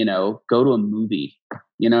 go to a movie,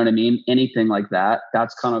 you know what I mean? Anything like that,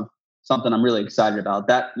 that's kind of something I'm really excited about.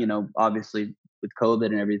 That, obviously with COVID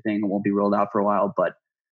and everything, it won't be rolled out for a while, but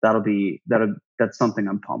that's something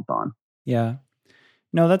I'm pumped on. Yeah.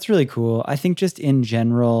 No, that's really cool. I think just in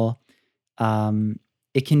general, um,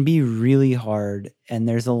 it can be really hard, and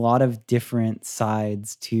there's a lot of different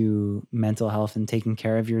sides to mental health and taking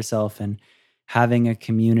care of yourself and having a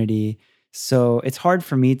community. So it's hard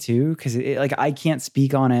for me too, because like I can't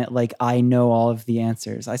speak on it like I know all of the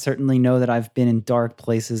answers. I certainly know that I've been in dark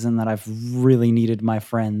places and that I've really needed my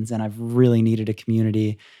friends and I've really needed a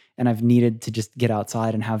community and I've needed to just get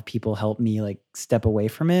outside and have people help me like step away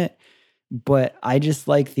from it. But I just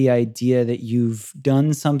like the idea that you've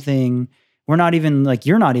done something. We're not even like,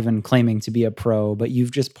 you're not even claiming to be a pro, but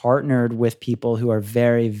you've just partnered with people who are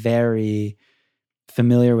very, very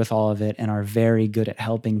familiar with all of it and are very good at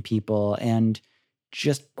helping people, and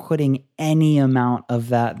just putting any amount of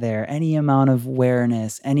that there, any amount of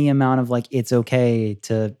awareness, any amount of like it's okay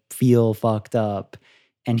to feel fucked up,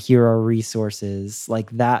 and here are resources, like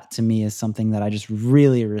that to me is something that I just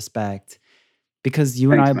really respect, because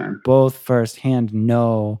you and Thanks, I man. both firsthand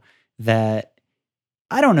know that,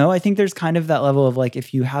 I don't know, I think there's kind of that level of like,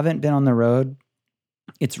 if you haven't been on the road,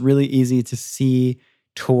 it's really easy to see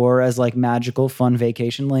tour as like magical fun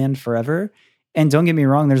vacation land forever. And don't get me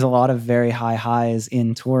wrong, there's a lot of very high highs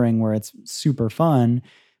in touring where it's super fun,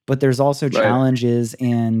 but there's also Right. challenges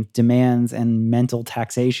and demands and mental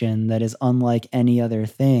taxation that is unlike any other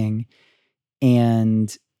thing.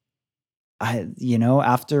 And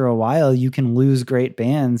after a while you can lose great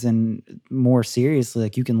bands, and more seriously,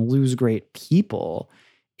 like you can lose great people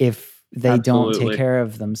if they don't take Absolutely. care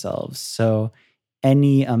of themselves. So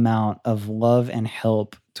any amount of love and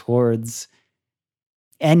help towards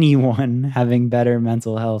anyone having better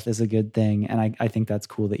mental health is a good thing. And I think that's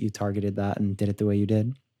cool that you targeted that and did it the way you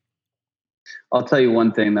did. I'll tell you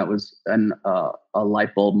one thing that was a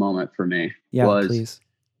light bulb moment for me Yeah, was please.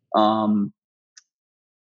 um,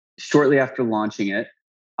 shortly after launching it,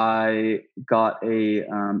 I got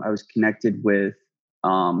I was connected with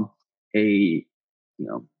a you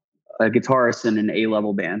know a guitarist in an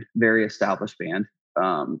A-level band, very established band,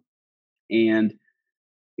 um, and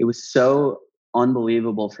it was so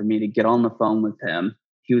unbelievable for me to get on the phone with him.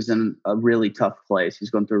 He was in a really tough place. He was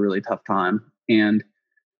going through a really tough time, and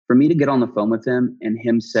for me to get on the phone with him and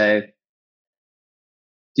him say,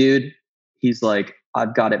 dude, he's like,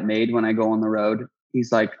 I've got it made when I go on the road.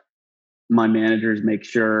 He's like, my managers make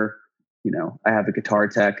sure, I have a guitar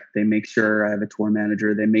tech. They make sure I have a tour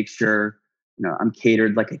manager. They make sure, I'm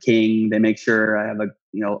catered like a king. They make sure I have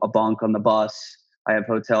a bunk on the bus. I have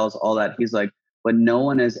hotels, all that. He's like, but no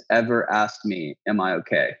one has ever asked me, am I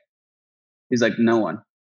okay? He's like, no one.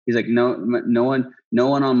 He's like, no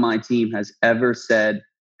one on my team has ever said,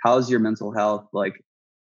 how's your mental health? Like,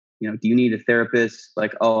 do you need a therapist?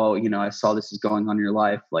 Like, oh, I saw this is going on in your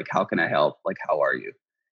life. Like, how can I help? Like, how are you?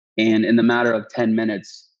 And in the matter of 10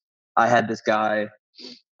 minutes, I had this guy.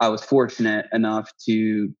 I was fortunate enough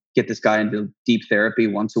to get this guy into deep therapy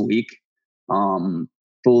once a week, um,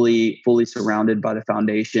 fully surrounded by the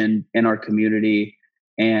foundation in our community.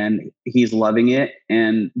 And he's loving it.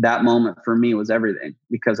 And that moment for me was everything,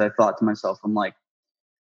 because I thought to myself, I'm like,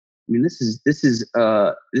 I mean, this is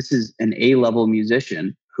an A-level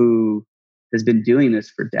musician who has been doing this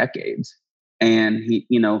for decades, and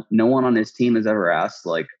no one on his team has ever asked,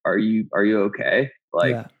 like, are you okay?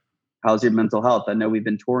 Like, Yeah. how's your mental health? I know we've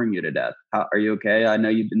been touring you to death. How, are you okay? I know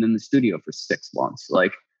you've been in the studio for 6 months.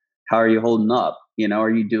 Like, how are you holding up? Are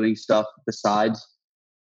you doing stuff besides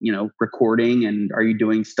recording, and are you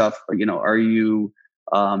doing stuff? Are you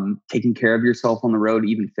taking care of yourself on the road,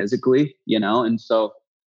 even physically? And so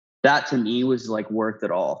that to me was like worth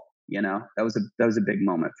it all. That was a big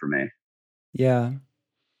moment for me. Yeah.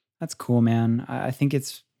 That's cool, man. I think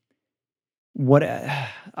it's what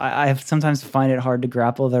I sometimes find it hard to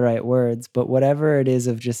grapple the right words, but whatever it is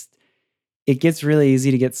of just, it gets really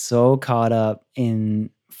easy to get so caught up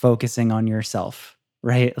in focusing on yourself,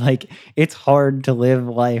 right? Like it's hard to live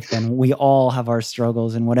life and we all have our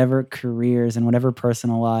struggles in whatever careers and whatever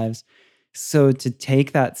personal lives. So to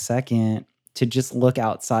take that second to just look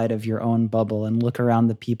outside of your own bubble and look around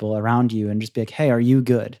the people around you and just be like, "Hey, are you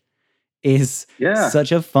good?" is Yeah,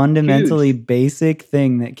 such a fundamentally huge. basic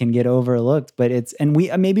thing that can get overlooked, but it's, and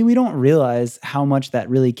we maybe we don't realize how much that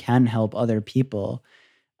really can help other people.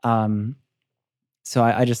 Um, so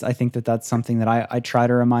I think that that's something that I try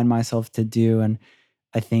to remind myself to do, and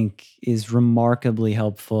I think is remarkably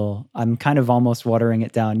helpful. I'm kind of almost watering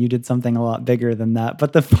it down. You did something a lot bigger than that,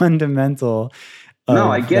 but the fundamental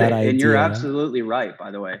No, I of get that it. And you're idea. absolutely right,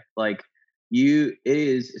 by the way. Like, it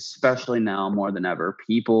is, especially now more than ever,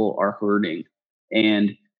 people are hurting.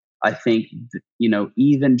 And I think,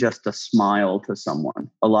 even just a smile to someone,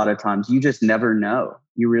 a lot of times you just never know.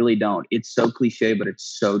 You really don't. It's so cliche, but it's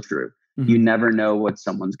so true. You Mhm. never know what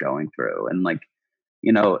someone's going through. And like,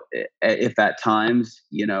 if at times,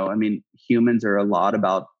 I mean, humans are a lot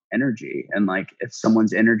about energy. And like, if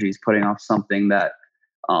someone's energy is putting off something that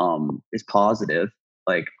is positive,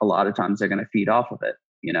 like a lot of times they're going to feed off of it,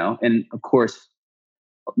 and of course,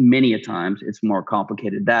 many a times it's more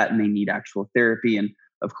complicated that, and they need actual therapy. And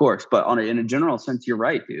of course, but in a general sense, you're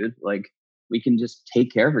right, dude. Like we can just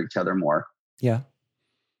take care of each other more. Yeah.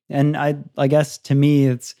 And I guess to me,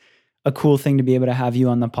 it's a cool thing to be able to have you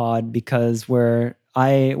on the pod, because where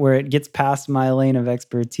it gets past my lane of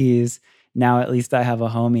expertise, now at least I have a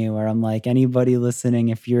homie where I'm like, anybody listening,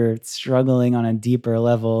 if you're struggling on a deeper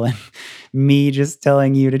level, and me just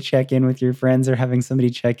telling you to check in with your friends or having somebody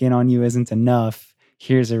check in on you isn't enough,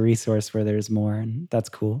 here's a resource where there's more. And that's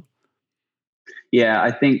cool. Yeah,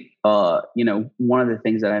 I think one of the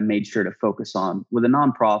things that I made sure to focus on with a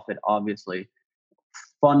nonprofit, obviously,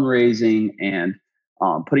 fundraising and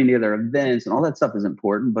putting together events and all that stuff is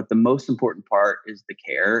important. But the most important part is the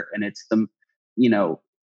care, and it's you know,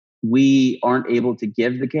 we aren't able to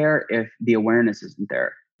give the care if the awareness isn't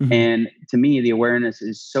there. Mhm. And to me, the awareness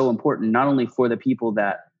is so important, not only for the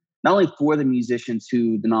musicians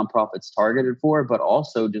who the nonprofit's targeted for, but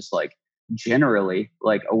also just like generally,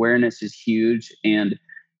 like awareness is huge. And,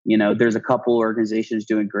 there's a couple organizations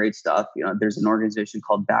doing great stuff. There's an organization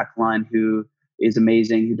called Backline who is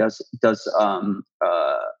amazing, who does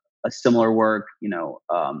a similar work.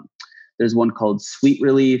 There's one called Sweet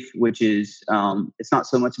Relief, which is it's not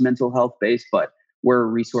so much mental health based, but we're a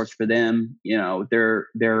resource for them. They're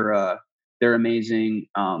amazing.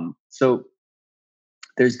 So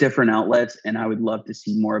there's different outlets, and I would love to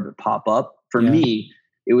see more of it pop up. For Yeah. me,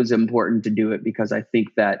 it was important to do it because I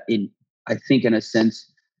think that in a sense,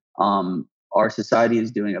 our society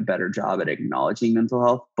is doing a better job at acknowledging mental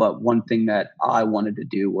health. But one thing that I wanted to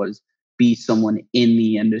do was be someone in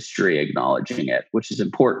the industry acknowledging it, which is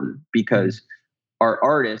important because our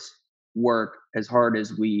artists work as hard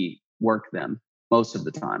as we work them most of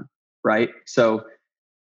the time, right? So,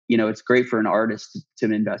 it's great for an artist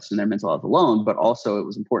to invest in their mental health alone, but also it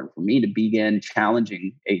was important for me to begin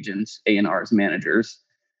challenging agents, A&Rs, managers,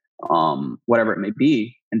 whatever it may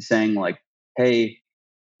be, and saying like, hey,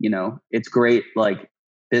 it's great. Like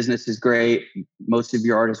business is great. Most of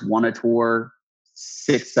your artists want to tour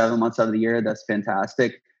 6, 7 months out of the year. That's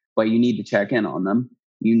fantastic. But you need to check in on them.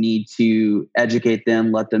 You need to educate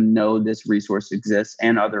them, let them know this resource exists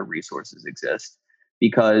and other resources exist.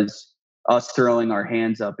 Because us throwing our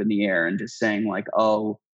hands up in the air and just saying like,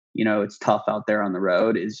 oh, it's tough out there on the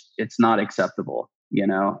road it's not acceptable.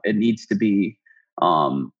 It needs to be,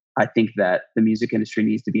 I think that the music industry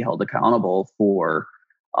needs to be held accountable for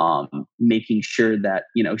making sure that,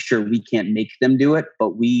 sure, we can't make them do it,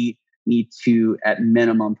 but we need to, at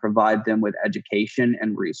minimum, provide them with education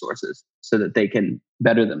and resources so that they can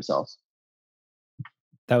better themselves.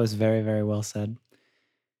 That was very, very well said.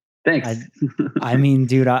 Thanks. I mean,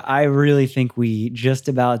 dude, I really think we just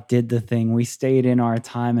about did the thing. We stayed in our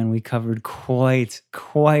time and we covered quite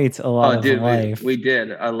a lot of Dude, life. we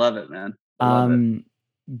did. I love it, man. I love it.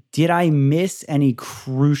 Did I miss any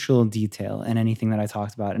crucial detail in anything that I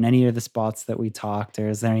talked about, in any of the spots that we talked, or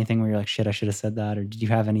is there anything where you're like, shit, I should have said that, or did you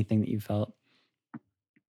have anything that you felt?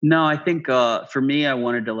 No, I think for me, I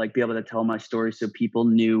wanted to like be able to tell my story so people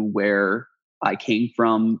knew where I came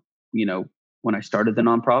from. When I started the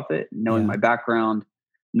nonprofit, knowing Yeah. my background,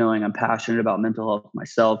 knowing I'm passionate about mental health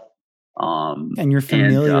myself. And you're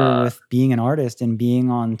familiar with being an artist and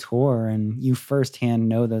being on tour, and you firsthand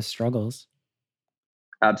know those struggles.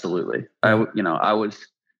 Absolutely. Yeah. I was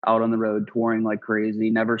out on the road touring like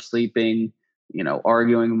crazy, never sleeping,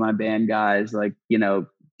 arguing with my band guys, like,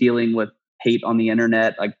 dealing with hate on the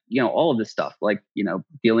internet, like, all of this stuff, like,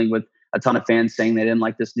 dealing with a ton of fans saying they didn't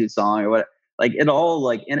like this new song or what, like it all,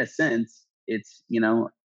 like, in a sense, it's,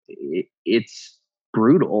 it's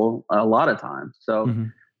brutal a lot of times. So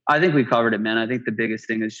Mhm. I think we covered it, man. I think the biggest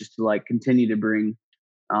thing is just to like continue to bring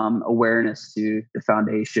awareness to the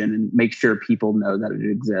foundation and make sure people know that it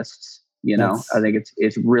exists. I think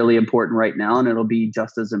it's really important right now, and it'll be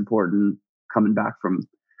just as important coming back from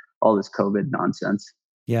all this COVID nonsense.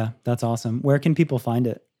 Yeah, that's awesome. Where can people find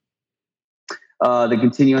it?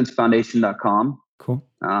 TheContinuanceFoundation.com. Cool.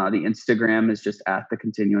 The Instagram is just at the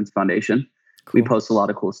Continuance Foundation. We Cool. post a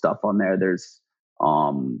lot of cool stuff on there. There's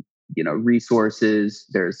resources.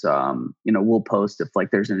 There's we'll post if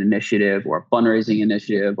like there's an initiative or a fundraising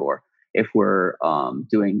initiative, or if we're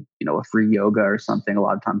doing a free yoga or something. A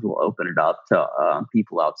lot of times we'll open it up to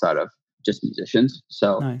people outside of just musicians.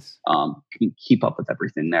 So Nice. can keep up with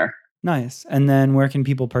everything there. Nice. And then where can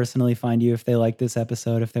people personally find you if they like this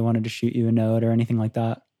episode, if they wanted to shoot you a note or anything like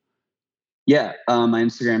that? Yeah, my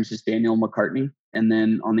Instagram is just Daniel McCartney. And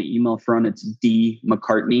then on the email front, it's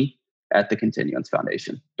dmccartney at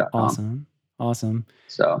thecontinuancefoundation.com. Awesome. Awesome.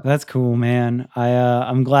 So That's cool, man.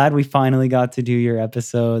 I'm glad we finally got to do your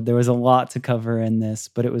episode. There was a lot to cover in this,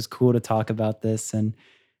 but it was cool to talk about this. And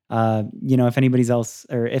if anybody's else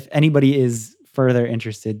or if anybody is further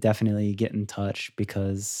interested, definitely get in touch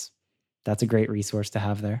because that's a great resource to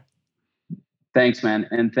have there. thanks, man.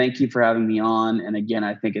 And thank you for having me on. And again,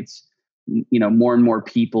 I think it's, more and more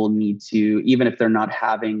people need to, even if they're not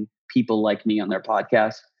having people like me on their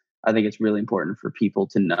podcast, I think it's really important for people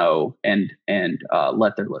to know and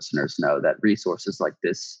let their listeners know that resources like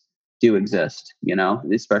this do exist,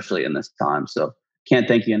 especially in this time. So can't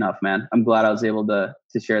thank you enough, man. I'm glad I was able to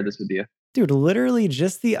share this with you. Dude, literally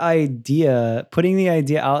just putting the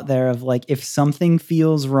idea out there of like, if something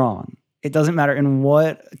feels wrong, it doesn't matter in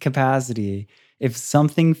what capacity, if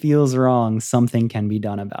something feels wrong, something can be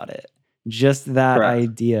done about it. Just that Correct.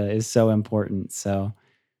 idea is so important. So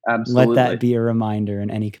Absolutely. let that be a reminder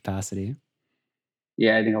in any capacity.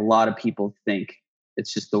 Yeah, I think a lot of people think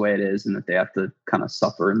it's just the way it is and that they have to kind of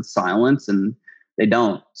suffer in silence, and they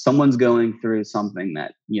don't. Someone's going through something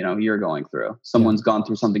that, you're going through. Someone's gone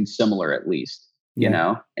through something similar at least,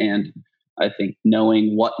 and I think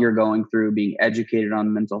knowing what you're going through, being educated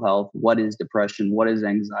on mental health, what is depression, what is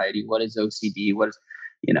anxiety, what is OCD, what is,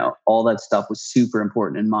 all that stuff was super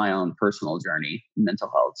important in my own personal journey in mental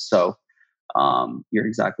health. So you're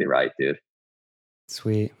exactly right, dude.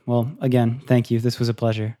 Sweet. Well, again, thank you. This was a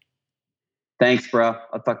pleasure. Thanks, bro.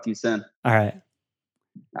 I'll talk to you soon. All right.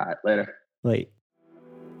 All right, later. Late.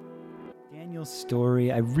 Daniel's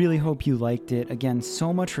story, I really hope you liked it. Again,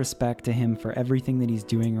 so much respect to him for everything that he's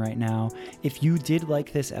doing right now. If you did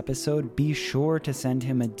like this episode, be sure to send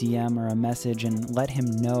him a DM or a message and let him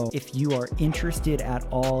know if you are interested at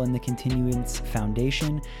all in the Continuance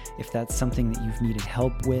Foundation, if that's something that you've needed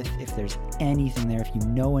help with, if there's anything there, if you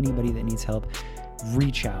know anybody that needs help,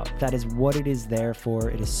 reach out. That is what it is there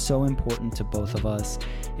for. It is so important to both of us.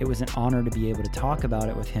 It was an honor to be able to talk about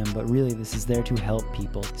it with him, but really this is there to help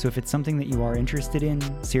people. So if it's something that you are interested in,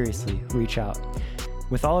 seriously, reach out.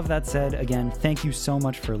 With all of that said, again, thank you so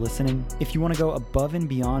much for listening. If you want to go above and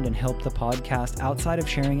beyond and help the podcast outside of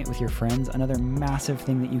sharing it with your friends, another massive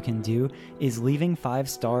thing that you can do is leaving 5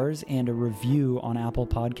 stars and a review on Apple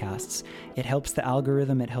Podcasts. It helps the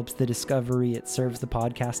algorithm, it helps the discovery, it serves the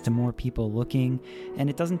podcast to more people looking, and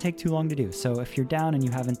it doesn't take too long to do. So if you're down and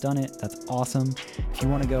you haven't done it, that's awesome. If you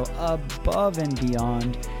want to go above and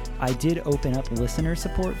beyond, I did open up listener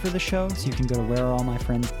support for the show, so you can go to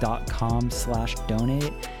whereareallmyfriends.com/donate.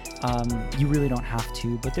 You really don't have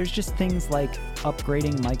to, but there's just things like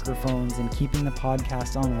upgrading microphones and keeping the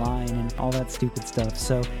podcast online and all that stupid stuff.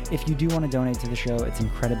 So if you do want to donate to the show, it's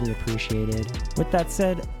incredibly appreciated. With that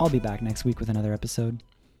said, I'll be back next week with another episode.